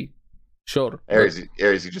agree. Sure. but-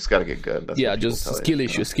 Ares, you just got to get good. That's yeah, what people just tell you, skill you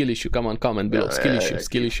issue, know? skill issue. Come on, comment below. Yeah, skill yeah, issue, yeah.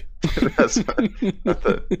 skill issue.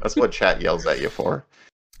 that's what chat yells at you for.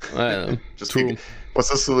 Just True. what's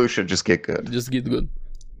the solution? Just get good. Just get good.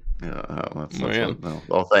 Yeah, that's Yeah. what, no.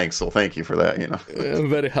 Oh, thanks. Well, thank you for that.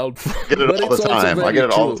 Very helpful. Get it But all it's the also time. I very get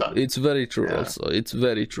it all true. the time. It's very true. Yeah. Also, it's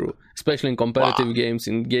very true, especially in competitive games,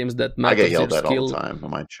 in games that I matter get your yelled at all skill. the time in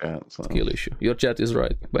my chat. So. Skill issue. Your chat is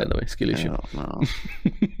right, by the way. Skill issue. No.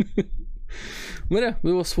 But yeah,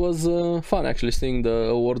 it was fun actually seeing the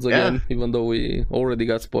awards Yeah. again, even though we already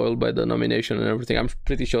got spoiled by the nomination and everything. I'm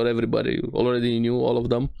pretty sure everybody already knew all of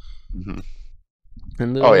them. Mhm.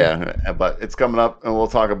 And, Oh yeah, but it's coming up, and we'll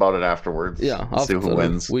talk about it afterwards. Yeah, and see after who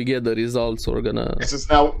wins. we get the results, we're gonna. It's just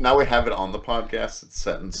now we have it on the podcast. It's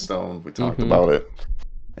set in stone. We talked Mhm. about it,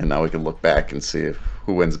 and now we can look back and see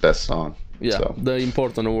who wins best song. Yeah, So. the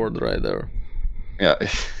important award right there. Yeah.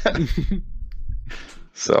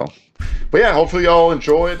 So, but yeah, hopefully y'all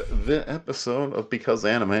enjoyed the episode of Because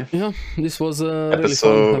Anime. Yeah, this was really fun.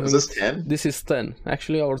 Episode having is this it. 10? This is 10.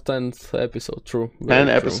 Actually, our 10th episode. True. 10 Very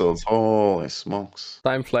true. episodes. Holy smokes!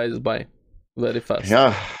 Time flies by very fast.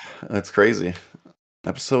 Yeah, that's crazy.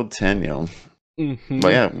 Episode 10, yo. Mhm.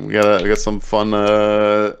 But yeah, we got some fun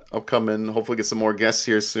upcoming. Hopefully, get some more guests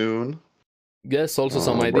here soon. Yes, also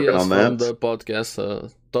some working ideas on from that. the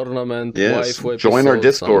podcast tournament, Yes, waifu join our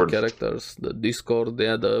episodes, some Discord. characters, the Discord.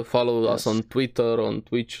 Yeah, follow us Yes. on Twitter, on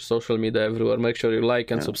Twitch, social media, everywhere. Make sure you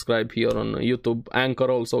like and Yeah. subscribe here on YouTube,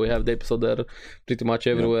 Anchor. Also, we have the episode there pretty much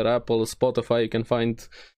everywhere. Apple, Spotify, you can find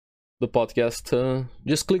the podcast.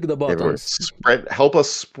 Just click the Everywhere. buttons. Help us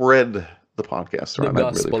spread the podcast The around. I'd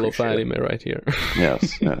gospel really of appreciate it. anime right here.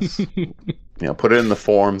 Yes. Put it in the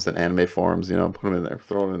forums and anime forums. Put them in there.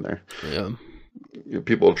 Throw it in there. Yeah.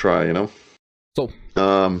 People will try. So,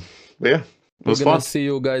 but yeah, it we're was gonna fun. see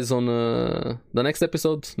you guys on the next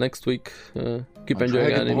episode next week. Keep enjoying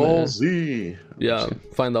Dragon anime. Ball Z. Yeah,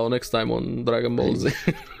 find out next time on Dragon Ball Z.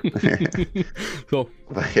 So,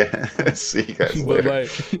 But yeah, see you guys bye later.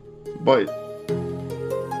 bye. Bye.